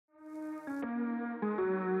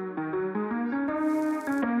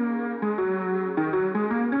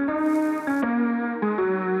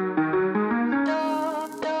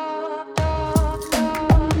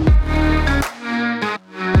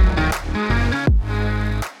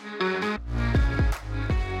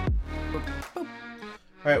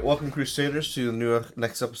All right, welcome Crusaders to the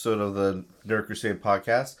next episode of the Nerd Crusade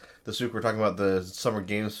podcast. This week we're talking about the Summer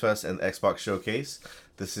Games Fest and Xbox Showcase.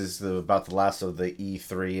 This is about the last of the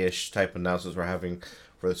E3-ish type announcements we're having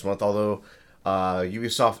for this month, although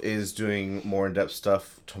Ubisoft is doing more in-depth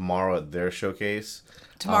stuff tomorrow at their showcase.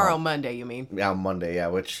 Tomorrow, Monday, you mean? Yeah, Monday, yeah,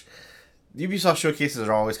 which Ubisoft showcases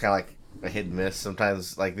are always kind of like a hit and miss.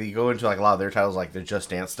 Sometimes like they go into like a lot of their titles, like their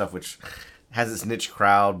Just Dance stuff, which has its niche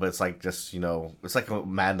crowd, but it's like just, it's like a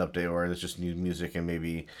Madden update where there's just new music and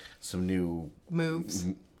maybe some new moves,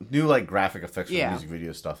 new like graphic effects for music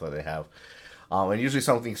video stuff that they have. And usually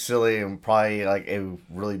something silly and probably like a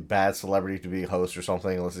really bad celebrity to be a host or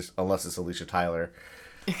something, unless it's Alicia Tyler.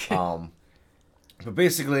 But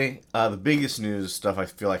basically, the biggest news stuff I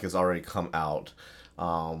feel like has already come out.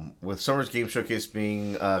 With Summer's Game Showcase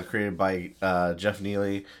being created by Jeff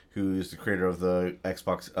Neely, who's the creator of the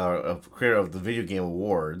creator of the Video Game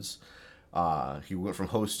Awards. He went from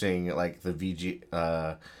hosting like the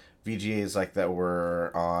VGAs like that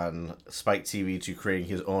were on Spike TV to creating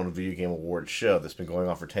his own Video Game Awards show that's been going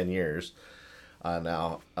on for 10 years.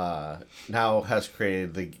 Now has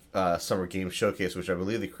created the Summer Game Showcase, which I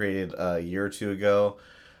believe they created a year or two ago,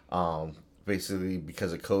 basically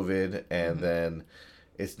because of COVID, and then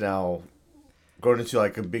it's now grown into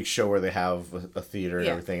like a big show where they have a theater and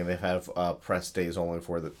everything, and they have press days only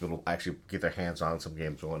for the people actually get their hands on some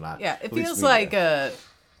games and whatnot. Yeah, it feels like a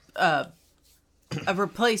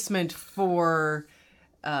replacement for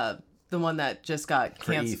the one that just got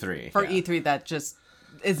canceled for E3. For E3 that just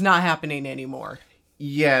is not happening anymore.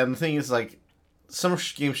 Yeah, and the thing is, like, Summer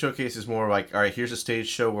Game Showcase is more like, all right, here's a stage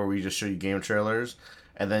show where we just show you game trailers,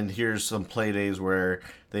 and then here's some play days where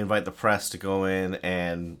they invite the press to go in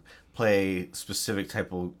and play specific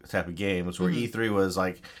type of games. Where E3 was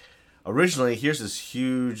like, originally, here's this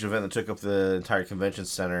huge event that took up the entire convention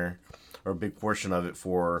center, or a big portion of it,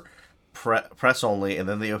 for press only, and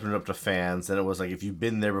then they opened it up to fans. And it was like, if you've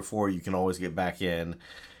been there before, you can always get back in.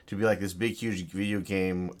 To be like this big, huge video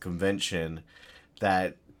game convention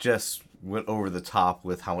that just went over the top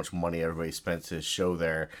with how much money everybody spent to show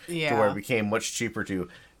there. Yeah. To where it became much cheaper to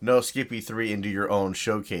skip E3 and do your own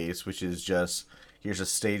showcase, which is just, here's a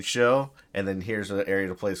stage show, and then here's an area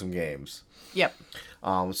to play some games. Yep.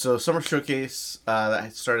 So Summer Showcase,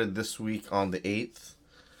 that started this week on the 8th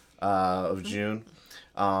of June.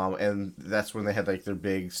 And that's when they had like their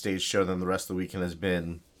big stage show. Then the rest of the weekend has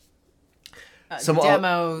been some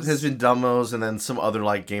demos. Has been demos, and then some other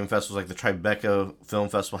like game festivals, like the Tribeca Film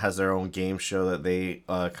Festival has their own game show that they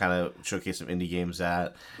kind of showcase some indie games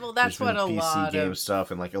at. Well, that's what a PC lot game of stuff,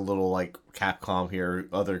 and like a little like Capcom here,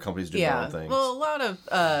 other companies doing their own things. Well, a lot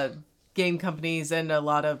of game companies and a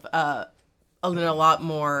lot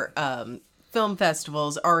more film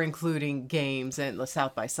festivals are including games, and the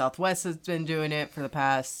South by Southwest has been doing it for the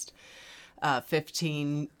past a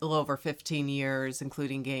little over 15 years,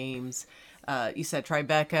 including games. You said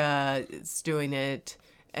Tribeca is doing it,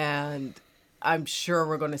 and I'm sure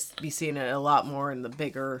we're going to be seeing it a lot more in the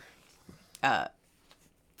bigger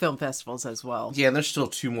film festivals as well. Yeah, and there's still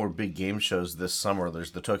two more big game shows this summer.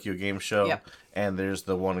 There's the Tokyo Game Show, and there's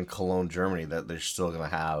the one in Cologne, Germany, that they're still going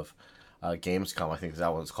to have Gamescom. I think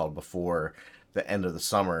that one's called before the end of the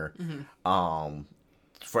summer.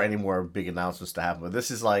 For any more big announcements to happen. But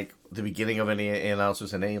this is like the beginning of any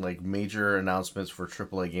announcements, and any like major announcements for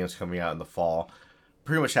AAA games coming out in the fall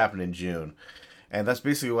pretty much happened in June. And that's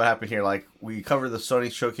basically what happened here. Like, we covered the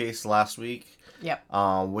Sony showcase last week. Yep.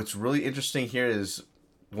 What's really interesting here is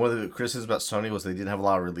one of the criticisms about Sony was they didn't have a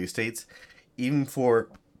lot of release dates. Even for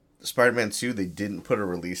Spider-Man 2, they didn't put a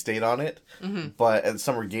release date on it. But at the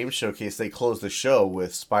Summer Games Showcase, they closed the show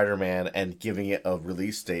with Spider-Man and giving it a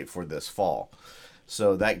release date for this fall.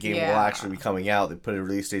 So that game will actually be coming out. They put a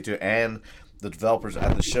release date to it, and the developers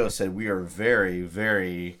at the show said, we are very,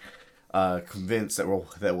 very convinced that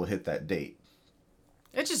we'll hit that date.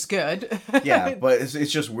 It's just good. Yeah, but it's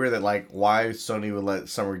just weird that, like, why Sony would let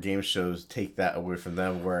summer game shows take that away from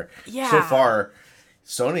them, where so far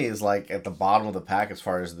Sony is like at the bottom of the pack as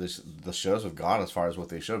far as the shows have gone, as far as what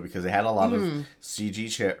they showed, because they had a lot of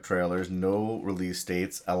CG trailers, no release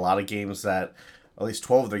dates, a lot of games that, at least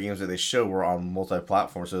 12 of their games that they showed were on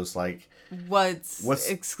multi-platform, so it's like, what's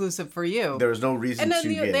exclusive for you? There was no reason to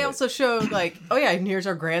get it. They also showed, like, oh yeah, and here's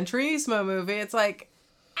our Gran Turismo movie. It's like,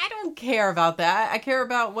 I don't care about that. I care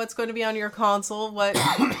about what's going to be on your console, what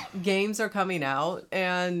games are coming out,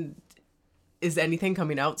 and is anything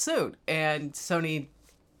coming out soon? And Sony,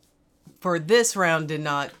 for this round, did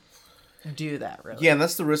not do that, really. Yeah, and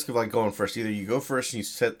that's the risk of, like, going first. Either you go first and you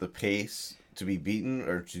set the pace to be beaten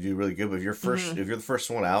or to do really good, but if you're first, if you're the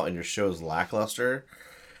first one out and your show is lackluster,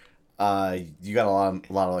 you got a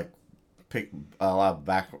lot of like a lot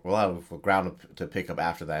of ground to pick up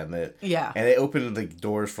after that, and it opened the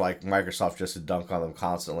doors for like Microsoft just to dunk on them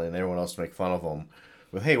constantly, and everyone else to make fun of them.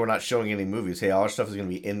 With, hey, we're not showing any movies. Hey, all our stuff is going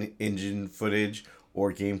to be in-engine footage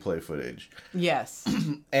or gameplay footage. Yes.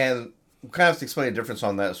 And we kind of have to explain the difference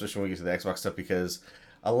on that, especially when we get to the Xbox stuff, because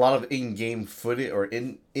a lot of in-game footage or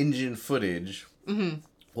in-engine footage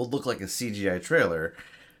will look like a CGI trailer,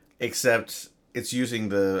 except it's using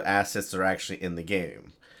the assets that are actually in the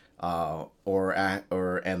game, and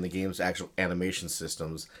the game's actual animation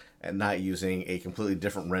systems, and not using a completely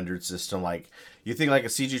different rendered system. Like, you think like a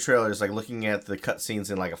CG trailer is like looking at the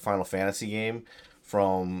cutscenes in like a Final Fantasy game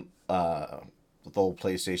from the old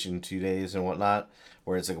PlayStation 2 days and whatnot,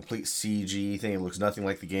 where it's a complete CG thing. It looks nothing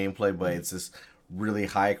like the gameplay, but it's this really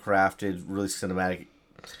high crafted, really cinematic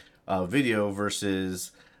video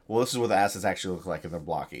versus, well, this is what the assets actually look like, and they're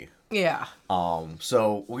blocky. Yeah.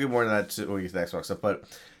 So we'll get more into that when we get to the Xbox stuff. But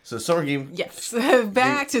so Summer Game. Yes.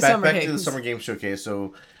 back to the Summer Game Showcase.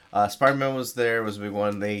 So Spider-Man was there, was a big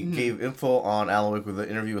one. They gave info on Alan Wake with an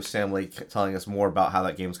interview with Sam Lake telling us more about how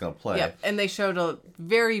that game's going to play. Yep, and they showed a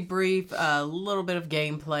very brief, little bit of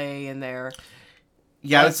gameplay in there.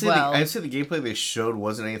 Yeah, I'd say the gameplay they showed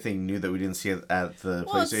wasn't anything new that we didn't see at the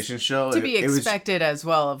PlayStation show. To be expected as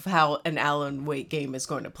well of how an Alan Wake game is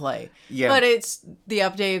going to play. Yeah. But it's the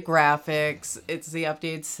updated graphics, it's the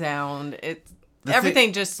updated sound,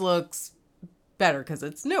 everything just looks better because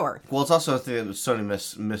it's newer. Well, it's also a thing that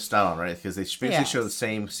Sony missed out on, right? Because they basically show the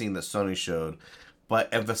same scene that Sony showed,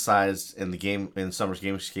 but emphasized in Summer's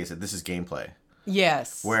Game Case that this is gameplay.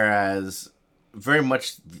 Yes. Whereas very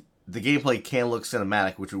much the gameplay can look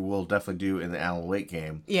cinematic, which we will definitely do in the Alan Wake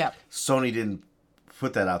game. Yeah. Sony didn't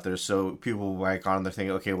put that out there, so people like on there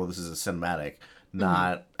thinking, okay, well, this is a cinematic,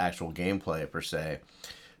 not actual gameplay per se.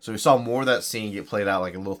 So we saw more of that scene get played out,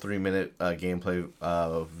 like a little 3-minute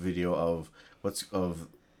gameplay video of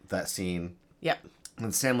that scene. Yep.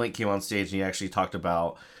 And Sam Lake came on stage and he actually talked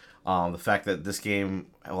about the fact that this game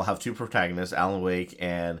will have two protagonists, Alan Wake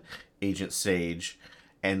and Agent Sage,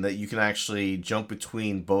 and that you can actually jump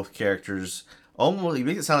between both characters. Almost, you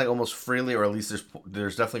make it sound like almost freely, or at least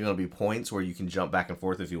there's definitely going to be points where you can jump back and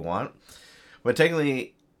forth if you want. But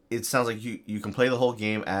technically, it sounds like you can play the whole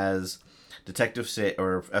game as Detective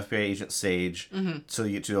or FBI Agent Sage, so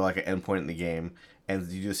you get to like an endpoint in the game, and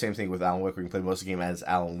you do the same thing with Alan Wake, where you can play most of the game as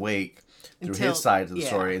Alan Wake through his side of the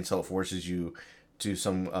story until it forces you to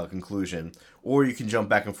some conclusion, or you can jump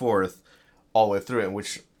back and forth all the way through it.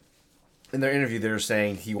 Which, in their interview, they were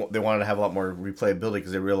saying they wanted to have a lot more replayability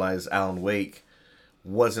because they realized Alan Wake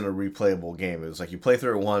wasn't a replayable game. It was like you play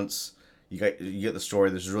through it once, you get the story.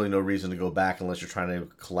 There's really no reason to go back unless you're trying to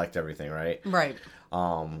collect everything, right? Right.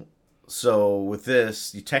 So with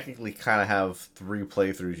this, you technically kind of have 3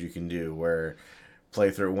 playthroughs you can do, where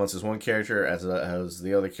play through it once as one character, as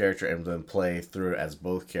the other character, and then play through it as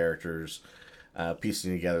both characters,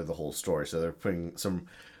 piecing together the whole story. So they're putting some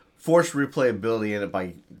forced replayability in it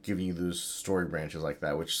by giving you those story branches like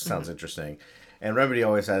that, which sounds interesting. And Remedy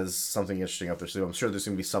always has something interesting up their sleeve. I'm sure there's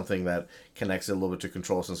going to be something that connects it a little bit to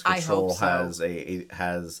Control, since Control has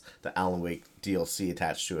the Alan Wake DLC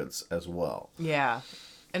attached to it as well. Yeah.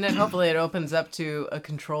 And then hopefully it opens up to a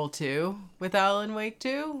Control 2 with Alan Wake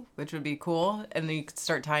 2, which would be cool. And then you could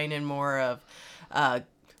start tying in more of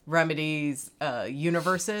Remedy's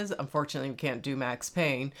universes. Unfortunately, we can't do Max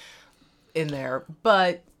Payne in there.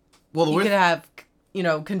 But you could have,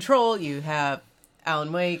 Control, you have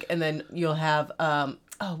Alan Wake, and then you'll have,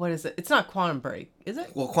 what is it? It's not Quantum Break, is it?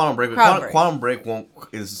 Well, Quantum Break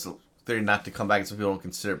is there not to come back, and some people don't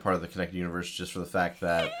consider it part of the Connected Universe just for the fact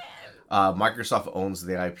that Microsoft owns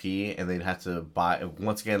the IP, and they'd have to buy,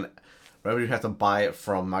 once again, Remedy would have to buy it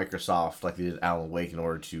from Microsoft like they did Alan Wake in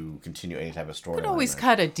order to continue any type of story. Could always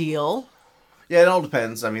cut a deal. Yeah, it all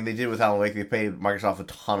depends. I mean, they did with Alan Wake. They paid Microsoft a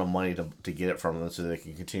ton of money to get it from them so they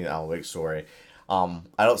can continue the Alan Wake story. I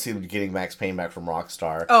don't see them getting Max Payne back from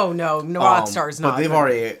Rockstar. Oh no, Rockstar's not.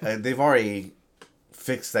 But they've already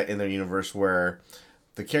fixed that in their universe where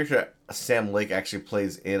the character Sam Lake actually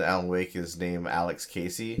plays in Alan Wake is named Alex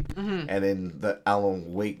Casey, and in the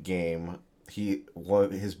Alan Wake game,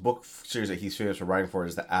 his book series that he's famous for writing for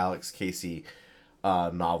is the Alex Casey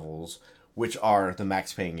novels, which are the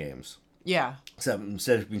Max Payne games. Yeah. Except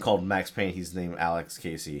instead of being called Max Payne, he's named Alex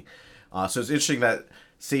Casey. So it's interesting that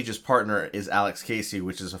Sage's partner is Alex Casey,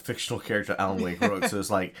 which is a fictional character Alan Wake wrote. So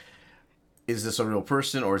it's like, is this a real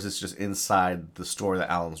person, or is this just inside the story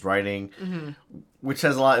that Alan's writing? Which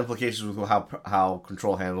has a lot of implications with how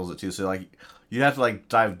Control handles it too. So like, you have to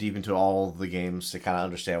dive deep into all the games to kind of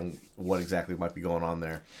understand what exactly might be going on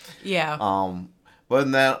there. Yeah. But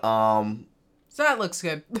in that, So that looks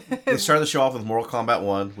good. they started the show off with Mortal Kombat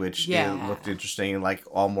 1, which Yeah. it looked interesting, like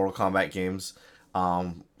all Mortal Kombat games.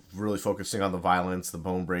 Really focusing on the violence, the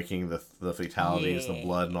bone breaking, the fatalities, the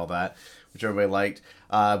blood, and all that, which everybody liked.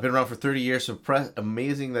 Been around for 30 years, so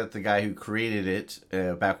amazing that the guy who created it,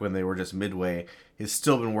 back when they were just Midway, has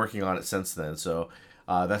still been working on it since then. So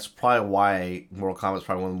that's probably why Mortal Kombat is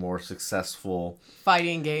probably one of the more successful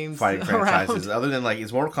fighting games, fighting franchises. around. Other than like,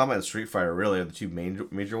 it's Mortal Kombat and Street Fighter really are the two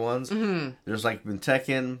major ones. Mm-hmm. There's like been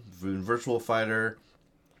Tekken, been Virtual Fighter.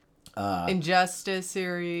 Injustice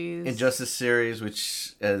series,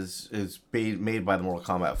 which is made by the Mortal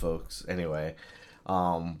Kombat folks anyway.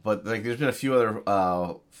 But like, there's been a few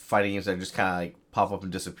other fighting games that just kind of like pop up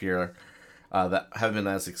and disappear that haven't been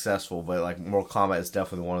as successful. But like, Mortal Kombat is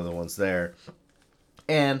definitely one of the ones there.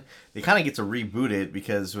 And they kind of get to reboot it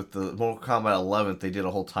because with the Mortal Kombat 11th, they did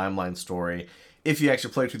a whole timeline story. If you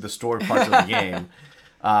actually play through the story parts of the game.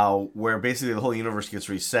 Where basically the whole universe gets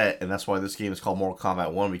reset, and that's why this game is called Mortal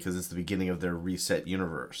Kombat 1, because it's the beginning of their reset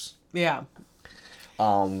universe. Yeah.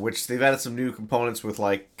 Which they've added some new components with,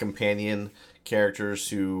 like, companion characters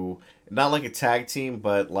who, not like a tag team,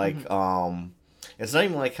 but like, it's not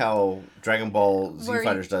even like how Dragon Ball Z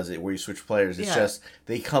Fighters does it, where you switch players. It's just,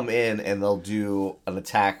 they come in and they'll do an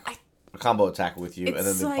attack, a combo attack with you, and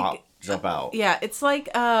then they jump out. Yeah, it's like,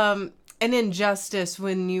 an Injustice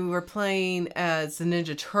when you were playing as the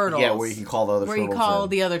Ninja Turtles. Yeah, where you can call the other turtles. Where you call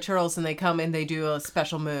the other turtles and they come and they do a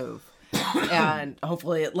special move. And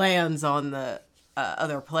hopefully it lands on the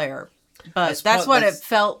other player. But that's what it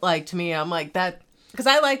felt like to me. I'm like, that... Because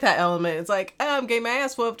I like that element. It's like, oh, I'm getting my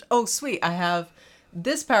ass whooped. Oh, sweet. I have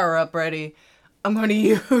this power-up ready. I'm going to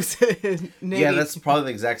use it. Yeah, that's probably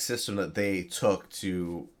the exact system that they took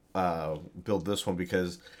to build this one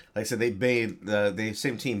because... Like I said, they made the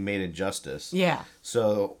same team made Injustice. Yeah.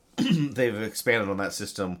 So they've expanded on that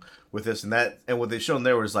system with this and that. And what they've shown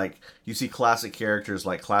there was like you see classic characters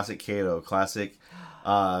like classic Kato, classic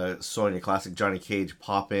Sonya, classic Johnny Cage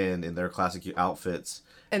pop in their classic outfits.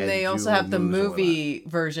 And they also have the movie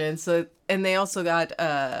version. And they also got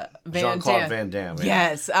Jean-Claude Van Damme.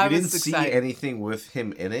 Yes, I was excited. We didn't see anything with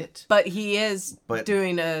him in it. But he is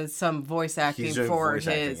doing some voice acting for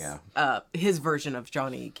his version of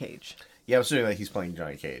Johnny Cage. Yeah, I'm assuming that he's playing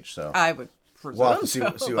Johnny Cage. So I would presume we'll have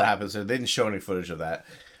to see what happens. They didn't show any footage of that.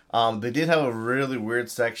 They did have a really weird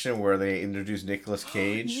section where they introduced Nicolas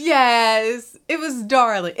Cage. Yes, it was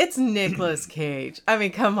darling. It's Nicolas Cage. I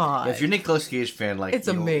mean, come on. Yeah, if you're a Nicolas Cage fan, like it's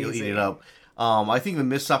amazing. You'll eat it up. I think the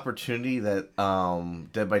missed opportunity that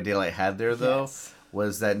Dead by Daylight had there, though,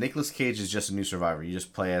 was that Nicolas Cage is just a new survivor. You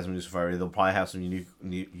just play as a new survivor. They'll probably have some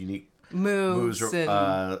unique moves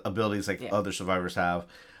or abilities like other survivors have.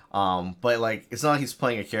 But like, it's not like he's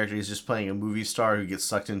playing a character. He's just playing a movie star who gets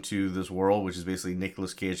sucked into this world, which is basically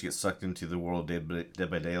Nicolas Cage gets sucked into the world of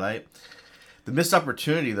Dead by Daylight. The missed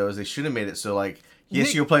opportunity, though, is they should have made it so like,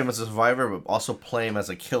 yes, you'll play him as a survivor, but also play him as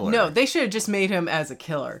a killer. No, they should have just made him as a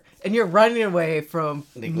killer. And you're running away from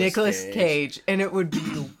Nicolas Cage, and it would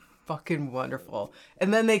be fucking wonderful.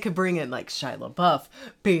 And then they could bring in, like, Shia LaBeouf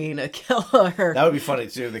being a killer. That would be funny,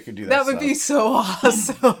 too. They could do that. That would be so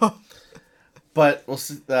awesome. But we'll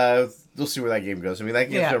see where that game goes. I mean, that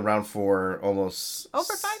game's been around for almost...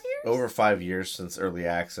 Over 5 years? Over 5 years since early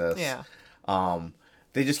access. Yeah.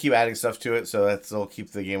 They just keep adding stuff to it, so that'll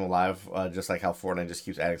keep the game alive, just like how Fortnite just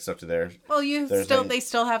keeps adding stuff to theirs. Well, they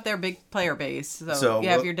still have their big player base, so you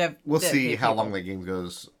have your we'll see how long that game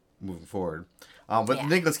goes moving forward. But the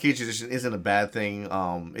Nicolas Cage edition isn't a bad thing.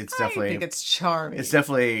 It's definitely... I think it's charming. It's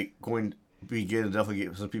definitely going to be good and definitely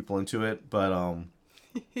get some people into it, but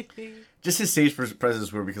just his stage presence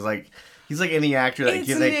is weird because, like, he's like any actor that... It's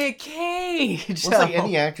Nick Cage! Well, it's like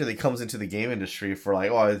any actor that comes into the game industry for,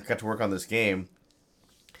 like, oh, I got to work on this game.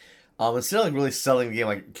 Instead of like really selling the game,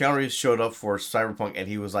 like Keanu Reeves showed up for Cyberpunk and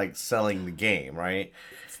he was like selling the game, right?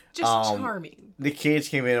 It's just charming. Nick Cage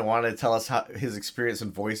came in and wanted to tell us how his experience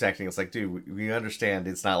in voice acting. It's like, dude, we understand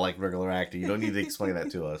it's not like regular acting. You don't need to explain that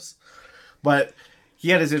to us. But he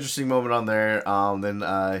had his interesting moment on there.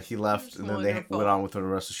 Then he left, and then they went on with the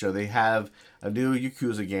rest of the show. They have a new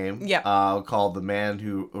Yakuza game called The Man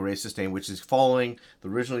Who Erased His Name, which is following the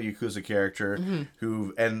original Yakuza character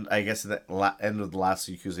who, and I guess at the end of the last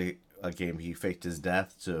Yakuza game, he faked his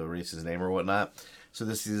death to erase his name or whatnot. So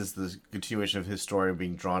this is the continuation of his story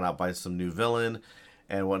being drawn out by some new villain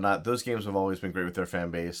and whatnot. Those games have always been great with their fan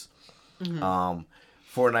base. Fortnite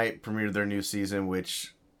premiered their new season,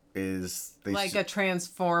 which is... a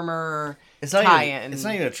Transformer tie-in. It's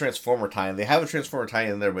not even a Transformer tie-in. They have a Transformer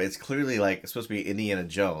tie-in there, but it's clearly like it's supposed to be Indiana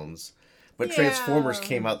Jones. but Transformers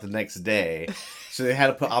came out the next day, so they had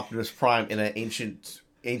to put Optimus Prime in an ancient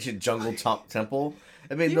jungle temple.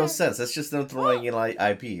 It made no sense. That's just them throwing in like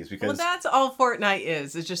IPs because. Well, that's all Fortnite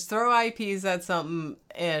is. It's just throw IPs at something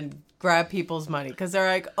and grab people's money because they're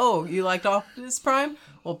like, "Oh, you liked Optimus Prime?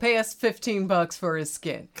 Well, pay us $15 for his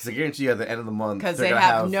skin." Because I guarantee you, at the end of the month, because they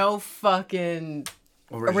have no fucking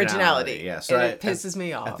originality. Yeah, so it pisses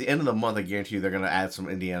me off. At the end of the month, I guarantee you they're going to add some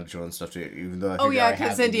Indiana Jones stuff to it, even though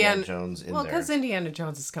because Indiana Jones in there. Well, because Indiana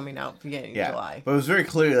Jones is coming out beginning of July. But it was very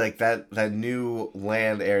clearly like that new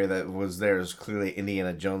land area that was there is clearly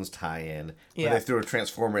Indiana Jones tie-in. But they threw a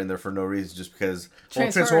Transformer in there for no reason, just because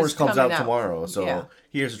Transformers comes out tomorrow, so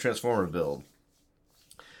here's a Transformer build.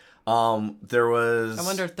 There was. I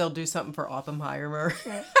wonder if they'll do something for Oppenheimer.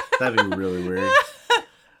 That'd be really weird.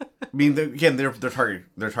 I mean, their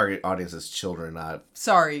target audience is children, not.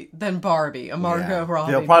 Sorry, then Barbie, a Margot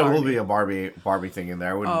Robbie. There probably will be a Barbie thing in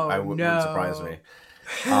there. Wouldn't surprise me.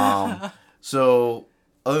 So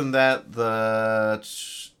other than that, the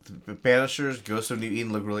Banishers, Ghost of New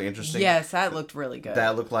Eden looked really interesting. Yes, that looked really good.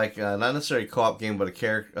 That looked like not necessarily a co-op game, but a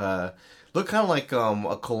character. Looked kind of like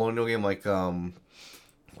a colonial game, like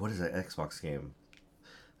what is that Xbox game?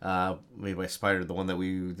 Made by Spider, the one that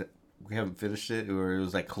we haven't finished it, or it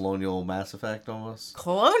was like Colonial Mass Effect almost.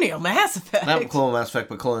 Colonial Mass Effect? Not Colonial Mass Effect,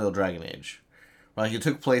 but Colonial Dragon Age. Like it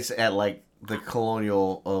took place at like the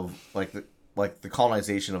colonial of like the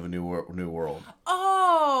colonization of a new world.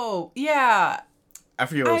 Oh yeah. I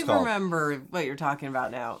forget what it's called. I remember what you're talking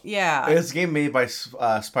about now. Yeah. It's a game made by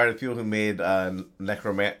Spider, the people who made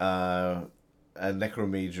Necromage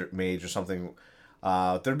or something.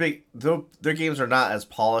 Their games are not as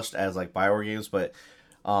polished as like BioWare games, but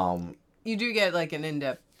you do get like an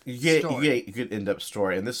in-depth story. You get in-depth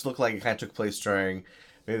story, and this looked like it kind of took place during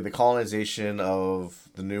maybe the colonization of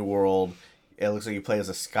the New World. It looks like you play as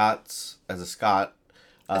a Scot.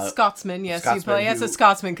 A Scotsman, yes. You play as a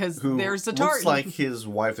Scotsman because there's the target. Looks like his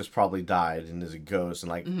wife has probably died and is a ghost,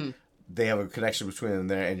 and like they have a connection between them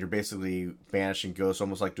there, and you're basically banishing ghosts,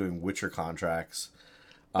 almost like doing Witcher contracts.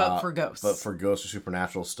 But for ghosts. But for ghosts or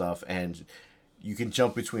supernatural stuff, and you can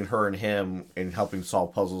jump between her and him in helping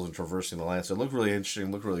solve puzzles and traversing the land. So it looked really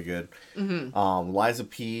interesting, looked really good. Liza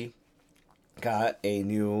P. got a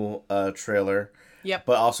new trailer. Yep.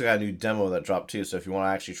 But also got a new demo that dropped too. So if you want to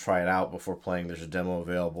actually try it out before playing, there's a demo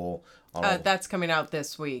available. That's coming out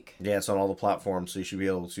this week. Yeah, it's on all the platforms, so you should be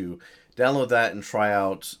able to download that and try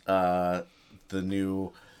out the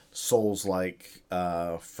new Souls-like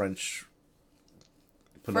French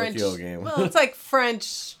Pinocchio game. Well, it's like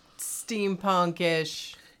French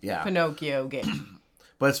steampunk-ish Pinocchio game.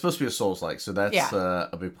 But it's supposed to be a Souls-like, so that's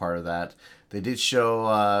a big part of that. They did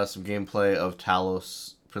show some gameplay of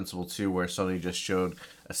Talos Principle 2, where Sony just showed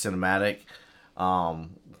a cinematic,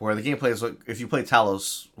 where the gameplay is like, if you play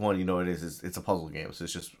Talos 1, you know what it is. It's a puzzle game, so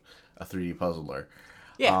it's just a 3D puzzler.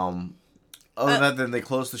 Yeah. Other than that, then they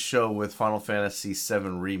closed the show with Final Fantasy VII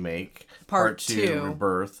Remake, Part 2,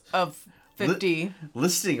 Rebirth. Of 50.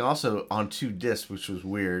 Listing also on 2 discs, which was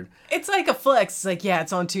weird. It's like a flex. It's like, yeah,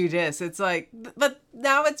 it's on 2 discs. It's like, but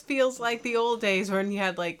now it feels like the old days when you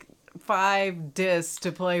had like 5 discs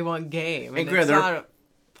to play one game. And it's not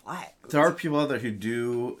there are people out there who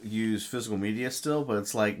do use physical media still, but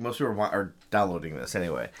it's like most people are downloading this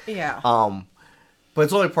anyway. Yeah. But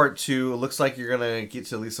it's only part 2. It looks like you're gonna get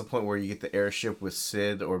to at least a point where you get the airship with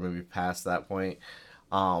Sid, or maybe past that point.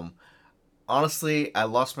 Honestly, I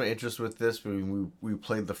lost my interest with this when we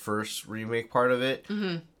played the first remake part of it,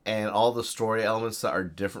 and all the story elements that are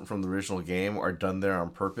different from the original game are done there on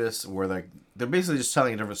purpose, where they're basically just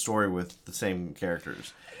telling a different story with the same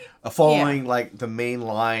characters. Following like the main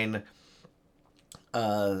line,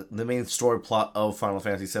 the main story plot of Final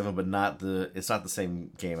Fantasy VII, but it's not the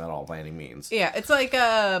same game at all by any means. Yeah, it's like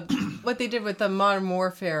what they did with the Modern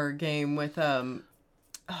Warfare game with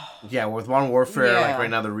Yeah, with Modern Warfare, like right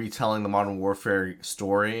now they're retelling the Modern Warfare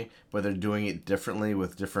story, but they're doing it differently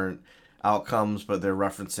with different outcomes, but they're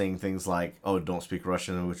referencing things like, oh, don't speak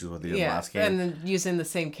Russian, which is what they did last game. And then using the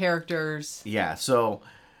same characters. Yeah, so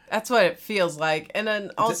that's what it feels like. And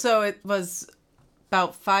then also it was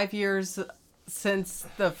about 5 years since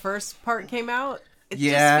the first part came out. It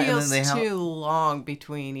just feels too long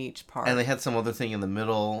between each part. And they had some other thing in the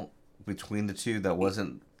middle between the two that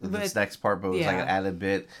wasn't this next part, but was like an added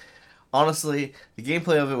bit. Honestly, the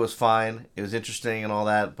gameplay of it was fine. It was interesting and all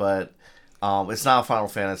that, but it's not Final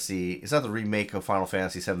Fantasy. It's not the remake of Final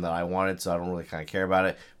Fantasy VII that I wanted, so I don't really kind of care about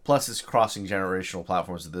it. Plus, it's crossing generational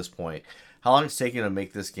platforms at this point. how long it's taking to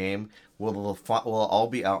make this game. Will it all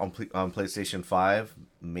be out on PlayStation 5?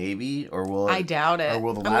 Maybe, or will it, I doubt it. Or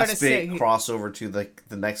will the last bit cross over to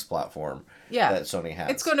the next platform? Yeah, that Sony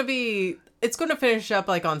has. It's going to finish up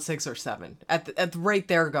like on 6 or 7 at the rate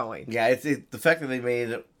they're going. Yeah, the fact that they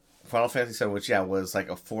made Final Fantasy 7, which was like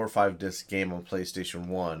a 4 or 5 disc game on PlayStation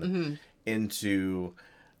 1, into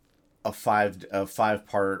a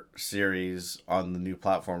 5-part series on the new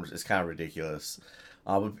platforms is kind of ridiculous.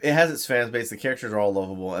 But it has its fan base. The characters are all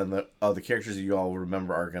lovable, and the characters you all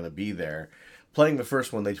remember are going to be there. Playing the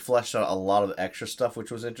first one, they fleshed out a lot of the extra stuff, which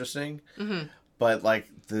was interesting. Mm-hmm. But like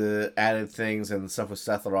the added things and stuff with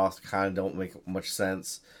Sephiroth kind of don't make much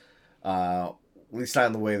sense. At least not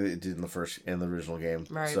in the way that it did in the original game.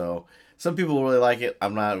 Right. So some people really like it.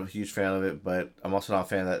 I'm not a huge fan of it, but I'm also not a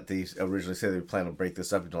fan that they originally said they plan to break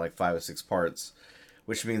this up into like 5 or 6 parts,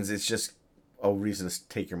 which means it's just a reason to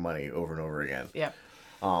take your money over and over again. Yeah.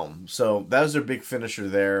 So that was their big finisher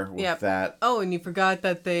there with that. Oh, and you forgot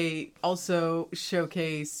that they also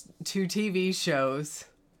showcased 2 TV shows.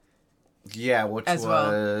 Yeah, which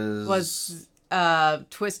was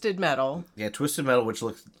Twisted Metal. Yeah, Twisted Metal, which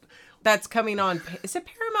looks... That's coming on... Is it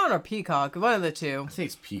Paramount or Peacock? One of the two. I think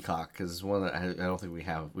it's Peacock, because one that I don't think we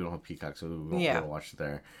don't have Peacock, so we won't be able to watch it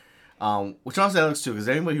there. Which honestly that looks too, because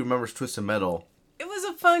anybody who remembers Twisted Metal... It was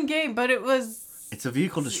a fun game, but it was... It's a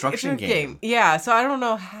vehicle destruction game. Yeah, so I don't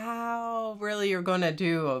know how really you're going to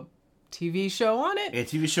do a TV show on it. Yeah, a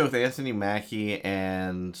TV show with Anthony Mackie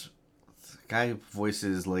and the guy who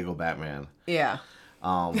voices Lego Batman. Yeah.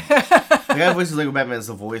 The guy who voices Lego Batman is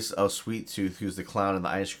the voice of Sweet Tooth, who's the clown in the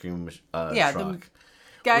ice cream truck.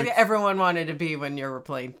 The guy that everyone wanted to be when you were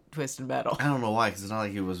playing Twisted Metal. I don't know why, because it's not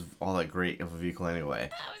like it was all that great of a vehicle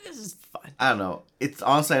anyway. This is fun. I don't know. It's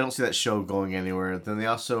honestly, I don't see that show going anywhere. Then they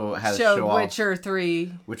also had a show Witcher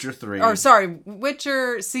 3. Witcher 3. Or sorry,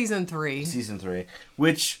 Witcher Season 3. Season 3.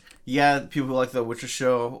 Which, yeah, people who like the Witcher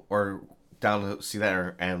show are down to see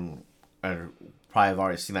that and probably have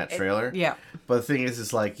already seen that trailer. Yeah. But the thing is,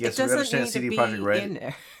 it's like, yes, we understand CD Projekt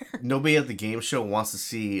Red. Nobody at the game show wants to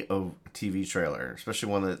see a TV trailer,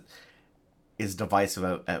 especially one that is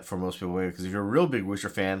divisive for most people. Because if you're a real big Witcher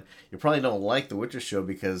fan, you probably don't like the Witcher show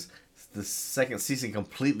because the second season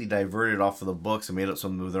completely diverted off of the books and made up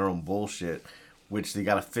some of their own bullshit, which they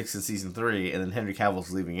got to fix in season 3, and then Henry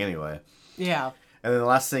Cavill's leaving anyway. Yeah. And then the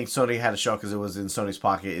last thing Sony had to show, because it was in Sony's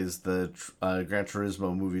pocket, is the Gran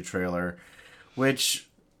Turismo movie trailer, which,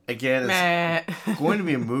 again, is going to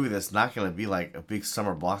be a movie that's not going to be like a big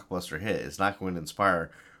summer blockbuster hit. It's not going to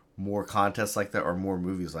inspire more contests like that or more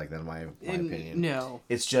movies like that, in my opinion. No.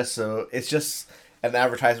 It's just an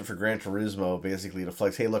advertisement for Gran Turismo, basically, to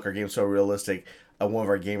flex, hey, look, our game's so realistic, one of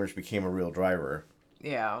our gamers became a real driver.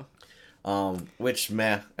 Yeah. Which,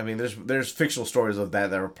 I mean, there's fictional stories of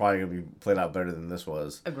that are probably going to be played out better than this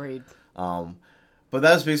was. Agreed. But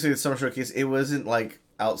that was basically the Summer Showcase. It wasn't, like,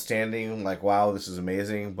 outstanding, like, wow, this is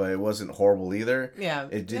amazing, but it wasn't horrible either. Yeah.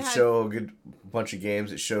 It did show a good bunch of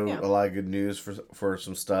games. It showed a lot of good news for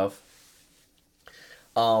some stuff.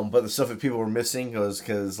 But the stuff that people were missing was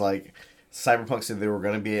because, like, Cyberpunk said they were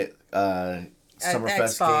going to be at Summer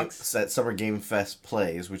Game Fest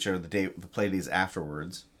plays, which are the play days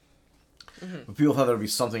afterwards. Mm-hmm. But people thought there would be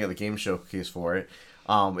something at the game showcase for it.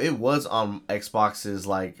 It was on Xbox's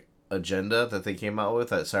like agenda that they came out with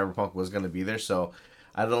that Cyberpunk was going to be there. So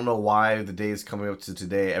I don't know why the days coming up to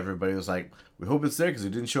today, everybody was like, "We hope it's there because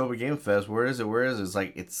it didn't show up at Game Fest. Where is it? Where is it?" It's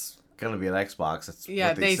like it's going to be at Xbox. That's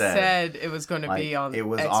what they said. It was going to be on. It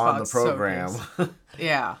was Xbox on the program.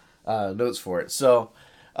 Yeah. Notes for it. So,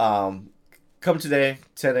 come today,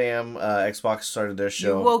 10 a.m. Xbox started their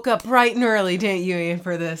show. You woke up bright and early, didn't you, Ian,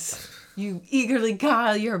 for this? You eagerly got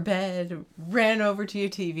out of your bed, ran over to your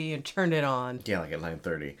TV, and turned it on. Yeah, like at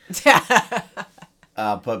 9:30.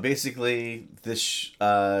 But basically, this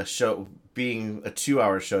show being a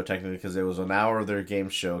 2-hour show technically, because it was an hour of their game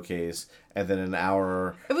showcase, and then an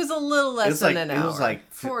hour... It was a little less than an hour. It was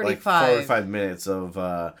like 45 minutes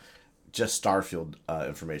of just Starfield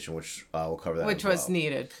information, which we'll cover that Which was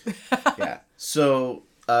needed. Yeah. So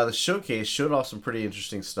the showcase showed off some pretty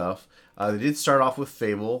interesting stuff. They did start off with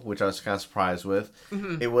Fable, which I was kind of surprised with.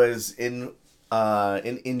 Mm-hmm. It was in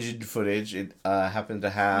engine footage. It happened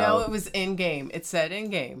to have... No, it was in-game. It said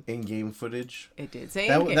in-game. In-game footage? It did say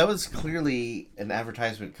in-game. That was clearly an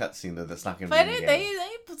advertisement cutscene, though. That's not going to be in-game.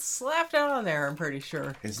 They slapped it on there, I'm pretty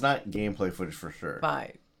sure. It's not gameplay footage for sure.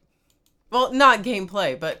 Fine. Well, not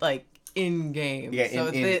gameplay, but like in-game. Yeah, so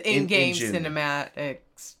it's the in-game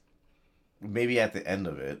cinematics. Maybe at the end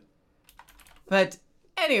of it. But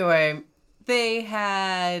anyway, they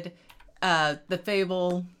had the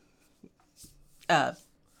Fable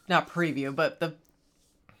not preview, but the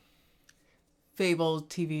Fable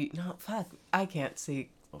TV. No, fuck, I can't see.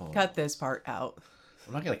 Oh. Cut this part out.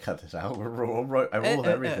 I'm not gonna cut this out. I roll with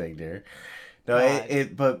everything, dear. No,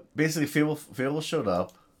 but basically, Fable showed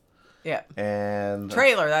up. Yeah. And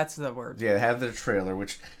trailer. That's the word. Yeah, it had their trailer,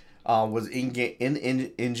 which was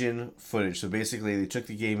in-engine footage. So basically, they took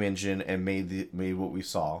the game engine and made what we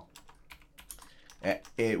saw.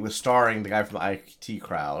 It was starring the guy from the IT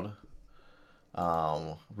crowd,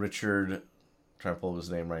 Richard. I'm trying to pull up his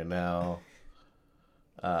name right now.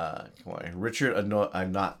 Come on, Richard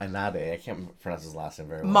Anade. I can't pronounce his last name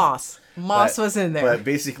very well. Moss was in there. But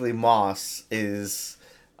basically, Moss was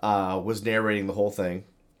narrating the whole thing.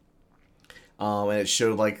 And it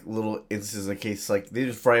showed like little instances in case like they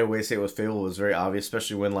just right away say it was Fable. It was very obvious,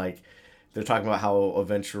 especially when like they're talking about how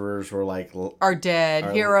adventurers were like are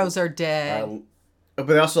dead, heroes are dead. But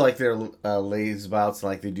they also like they're lazabouts and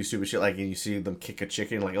like they do stupid shit. Like and you see them kick a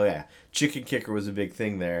chicken. Like oh yeah, chicken kicker was a big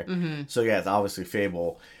thing there. Mm-hmm. So yeah, it's obviously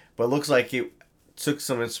Fable. But it looks like it took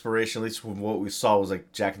some inspiration, at least from what we saw, was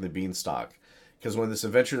like Jack and the Beanstalk. Because when this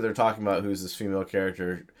adventurer they're talking about, who's this female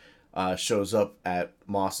character, shows up at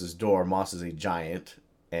Moss's door. Moss is a giant,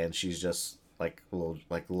 and she's just like a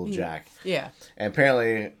little Jack. Yeah. And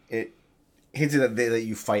apparently, it hinted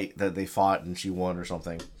that they fought and she won or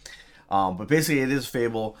something. But basically, it is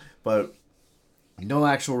Fable, but no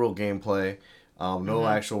actual real gameplay, no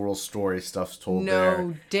actual real story stuff's told there.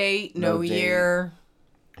 No date, no year.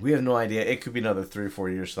 We have no idea. It could be another 3 or 4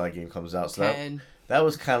 years till that game comes out. So that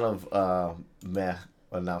was kind of meh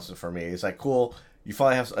announcement for me. It's like cool. You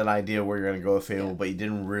finally have an idea where you're going to go with Fable, but you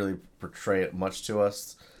didn't really portray it much to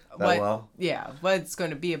us well. Yeah, what it's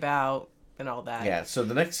going to be about and all that. Yeah, so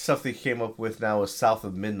the next stuff they came up with now is South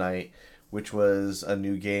of Midnight, which was a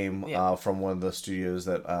new game from one of the studios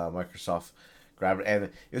that Microsoft grabbed. And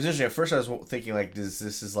it was interesting. At first I was thinking, like, this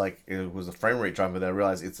is like, it was a frame rate drop, but then I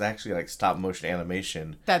realized it's actually like stop motion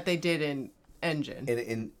animation. That they did in Engine.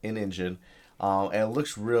 In Engine. And it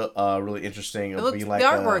looks really interesting. The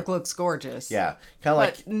artwork looks gorgeous. Yeah. Kind of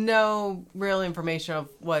like... no real information of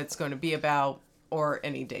what it's going to be about or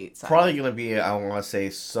any dates. Probably going to be, I want to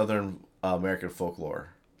say, Southern American folklore.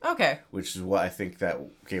 Okay. Which is what I think that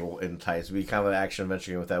game will entice. It'll be kind of an action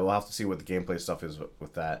adventure game with that. We'll have to see what the gameplay stuff is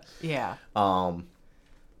with that. Yeah.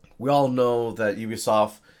 We all know that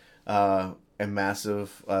Ubisoft and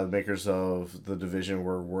Massive, makers of The Division,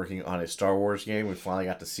 were working on a Star Wars game. We finally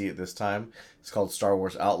got to see it this time. It's called Star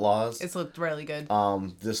Wars Outlaws. It's looked really good.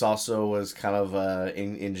 This also was kind of an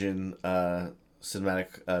in-engine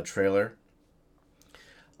cinematic trailer.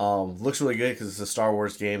 Looks really good because it's a Star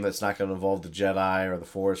Wars game that's not going to involve the Jedi or the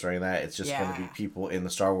Force or any of that. It's just going to be people in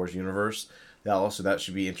the Star Wars universe. That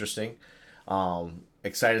should be interesting.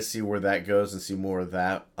 Excited to see where that goes and see more of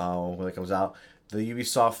that when it comes out. The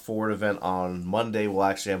Ubisoft Forward event on Monday will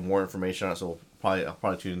actually have more information on it, so I'll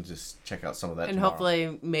probably tune in to check out some of that and tomorrow.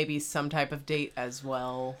 Hopefully maybe some type of date as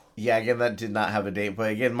well. Yeah, again, that did not have a date.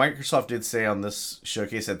 But again, Microsoft did say on this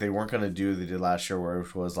showcase that they weren't going to do what they did last year,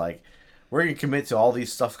 which was like, we're going to commit to all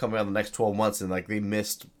these stuff coming out in the next 12 months, and like they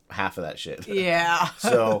missed half of that shit. Yeah.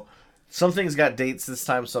 So some things got dates this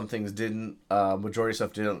time, some things didn't. Majority of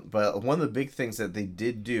stuff didn't. But one of the big things that they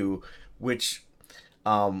did do, which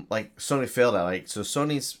like Sony failed at, like, so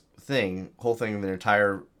Sony's whole thing in their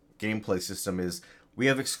entire gameplay system is we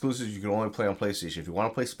have exclusives you can only play on PlayStation. If you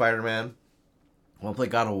want to play Spider-Man, want to play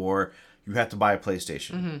God of War, you have to buy a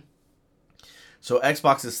PlayStation. Mm-hmm. So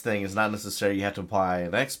Xbox's thing is not necessarily you have to buy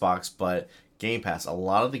an Xbox, but Game Pass. A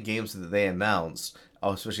lot of the games that they announced,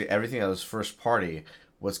 especially everything that was first party,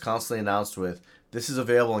 was constantly announced with, this is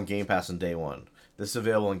available on Game Pass on day one. This is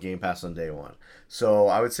available on Game Pass on day one. So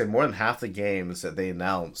I would say more than half the games that they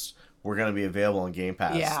announced were going to be available on Game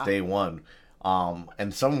Pass day one.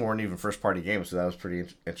 And some weren't even first party games, so that was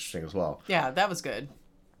pretty interesting as well. Yeah, that was good.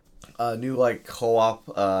 A new like co-op,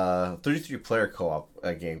 33 player co-op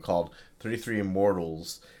game called 33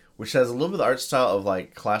 Immortals, which has a little bit of the art style of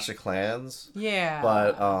like Clash of Clans. Yeah.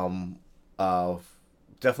 But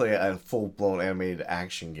definitely a full blown animated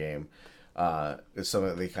action game. Is something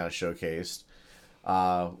that they kind of showcased.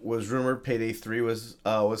 Was rumored Payday 3 was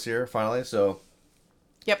here finally. So.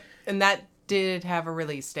 Yep, and that did have a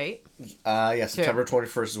release date. Yeah, September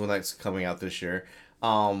 21st is when that's coming out this year.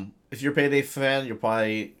 If you're a Payday fan, you'll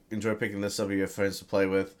probably enjoy picking this up. You have friends to play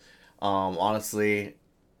with. Honestly,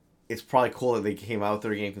 it's probably cool that they came out with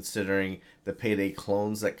their game, considering the Payday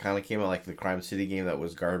clones that kind of came out, like the Crime City game that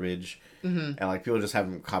was garbage. Mm-hmm. And like people just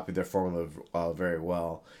haven't copied their formula very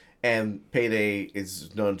well. And Payday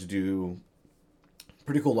is known to do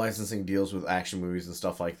pretty cool licensing deals with action movies and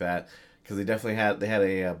stuff like that. because they had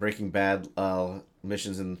a Breaking Bad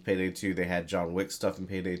missions in Payday 2. They had John Wick stuff in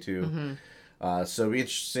Payday 2. So it'll be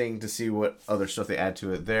interesting to see what other stuff they add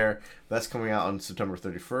to it there. That's coming out on September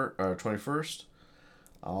 31st or 21st.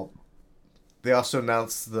 They also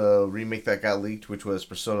announced the remake that got leaked, which was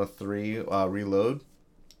Persona 3 Reload,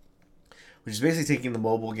 which is basically taking the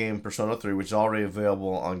mobile game Persona 3, which is already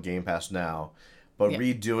available on Game Pass now, but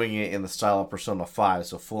redoing it in the style of Persona 5,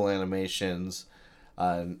 so full animations,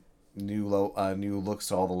 new looks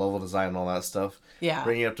to all the level design and all that stuff. Yeah.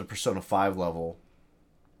 Bringing it up to Persona 5 level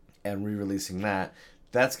and re-releasing that.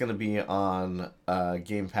 That's going to be on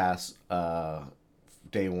Game Pass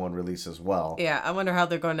day one release as well. Yeah, I wonder how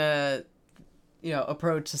they're going to,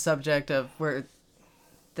 approach the subject of where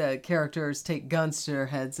the characters take guns to their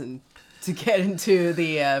heads and to get into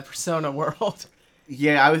the Persona world.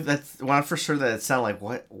 Yeah, that's when I first heard that. It sounded like,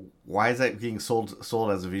 what? Why is that being sold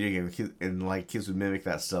as a video game? And like kids would mimic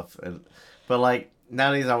that stuff, but like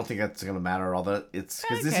nowadays, I don't think that's gonna matter all that. It's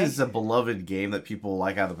because this is a beloved game that people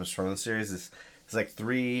like out of the Persona series. It's like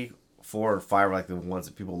 3, 4, or 5 are like the ones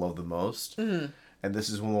that people love the most, and this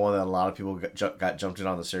is one that a lot of people got jumped in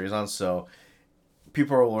on the series on. So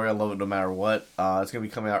people are going to love it no matter what. It's gonna be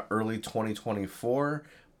coming out early 2024,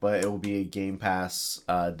 but it will be a Game Pass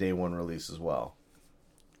day one release as well.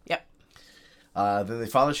 Then they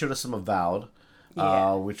finally showed us some Avowed,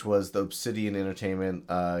 which was the Obsidian Entertainment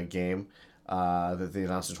game that they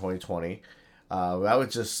announced in 2020. That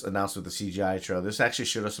was just announced with the CGI trailer. This actually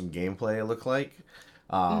showed us some gameplay, it looked like.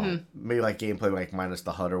 Maybe like gameplay like minus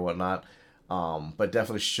the HUD or whatnot. But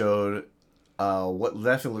definitely showed what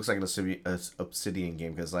definitely looks like an Obsidian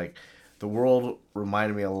game, because like the world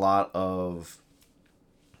reminded me a lot of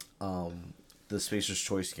the Spacer's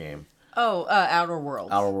Choice game. Oh, Outer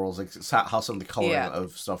Worlds. Outer Worlds, like how some of the coloring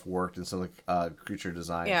of stuff worked and some of the creature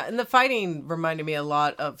design. Yeah, and the fighting reminded me a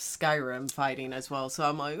lot of Skyrim fighting as well. So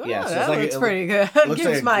I'm like, so that like looks pretty good. It gives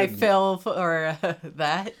like my fill for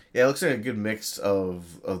that. Yeah, it looks like a good mix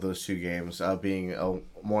of those two games, being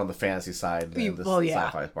more on the fantasy side than the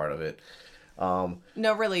sci-fi part of it.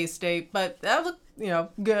 No release date, but that looked,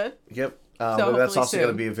 good. Yep. So but that's also going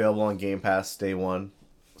to be available on Game Pass day one.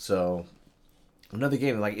 So another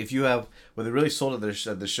game, like if you have, what they really sold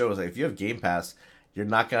at the show is like if you have Game Pass, you're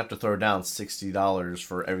not gonna have to throw down $60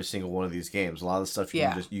 for every single one of these games. A lot of the stuff you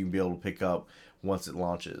can be able to pick up once it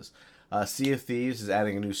launches. Sea of Thieves is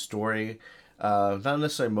adding a new story, not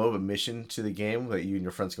necessarily mode, but mission to the game that you and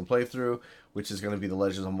your friends can play through, which is going to be the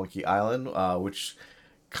Legends of Monkey Island, which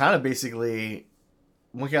kind of basically,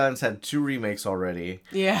 Monkey Island's had 2 remakes already.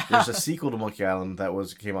 Yeah. There's a sequel to Monkey Island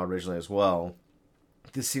that came out originally as well.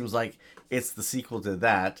 This seems like it's the sequel to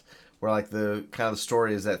that, where like the kind of the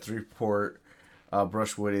story is that Threeport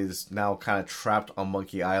Brushwood is now kind of trapped on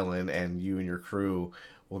Monkey Island, and you and your crew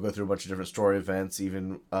will go through a bunch of different story events,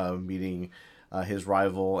 even meeting his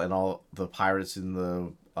rival and all the pirates in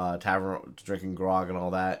the tavern drinking grog and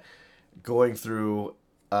all that, going through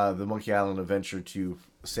the Monkey Island adventure to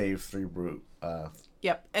save Threeport.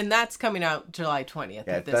 Yep, and that's coming out July 20th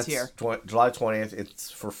of this year. July 20th. It's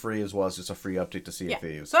for free as well. It's just a free update to Sea of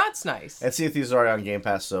Thieves. So that's nice. And Sea of Thieves is already on Game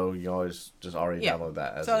Pass, so you can always just already download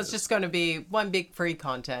that. So it's just going to be one big free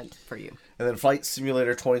content for you. And then Flight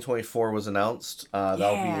Simulator 2024 was announced.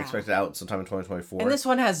 That'll be expected out sometime in 2024. And this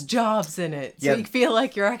one has jobs in it, so you feel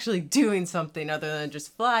like you're actually doing something other than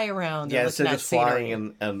just fly around. Yeah, and instead of just scenery.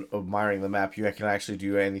 flying and admiring the map, you can actually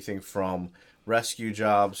do anything from rescue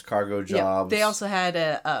jobs, cargo jobs. They also had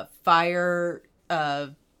a fire,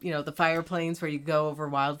 the fire planes where you go over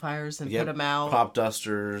wildfires and put them out. Crop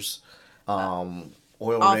dusters, oil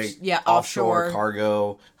rig, offshore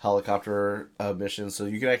cargo, helicopter missions. So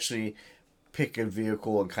you can actually pick a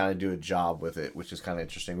vehicle and kind of do a job with it, which is kind of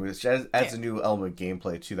interesting. Which adds a new element of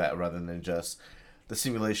gameplay to that rather than just the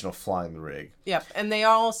simulation of flying the rig. Yep, and they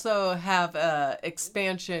also have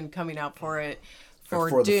expansion coming out for it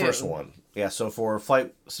for the first one. Yeah, so for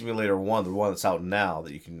Flight Simulator 1, the one that's out now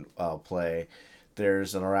that you can play,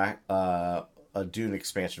 there's a Dune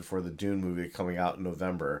expansion for the Dune movie coming out in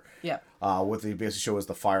November. Yeah. What they basically show is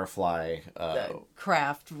the Firefly the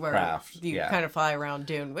craft where you kind of fly around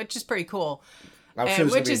Dune, which is pretty cool. I'm sure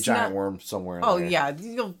there's going to be a giant worm somewhere in there.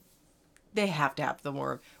 Yeah. They have to have the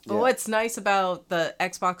worm. But what's nice about the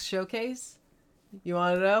Xbox Showcase, you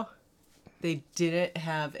want to know? They didn't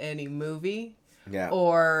have any movie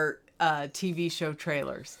or TV show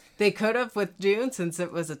trailers. They could have with Dune, since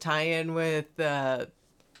it was a tie-in with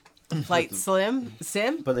Flight Sim.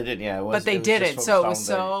 But they didn't, but they didn't, so it was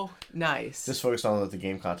so nice. Just focused on what the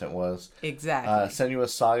game content was. Exactly.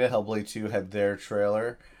 Senua's Saga, Hellblade 2 had their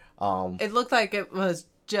trailer. It looked like it was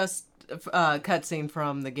just cutscene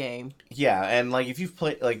from the game. Yeah, and like if you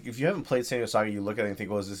haven't played Senua Saga, you look at it and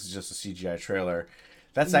think, "Oh, this is just a CGI trailer."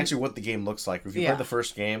 That's actually what the game looks like. If you played the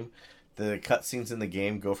first game, the cutscenes in the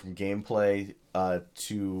game go from gameplay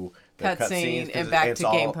to the cutscenes and back to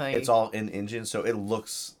gameplay. It's all in engine, so it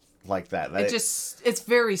looks like that. It's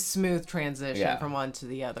very smooth transition from one to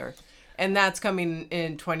the other, and that's coming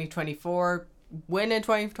in 2024. When in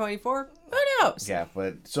 2024? Who knows? Yeah,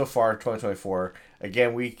 but so far 2024.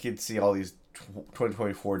 Again, we could see all these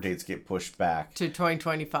 2024 dates get pushed back to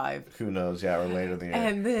 2025. Who knows? Yeah, or later in the year.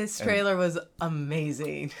 And this trailer was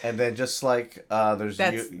amazing. And then just like there's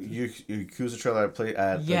Yakuza trailer I played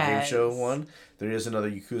at the game show one, there is another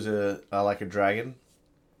Yakuza Like a Dragon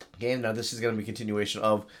game. Now this is going to be a continuation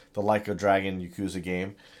of the Like a Dragon Yakuza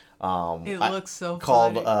game. It looks so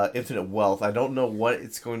called Infinite Wealth. I don't know what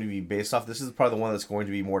it's going to be based off. This is probably the one that's going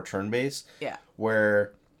to be more turn-based. Yeah.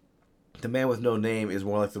 Where The Man with No Name is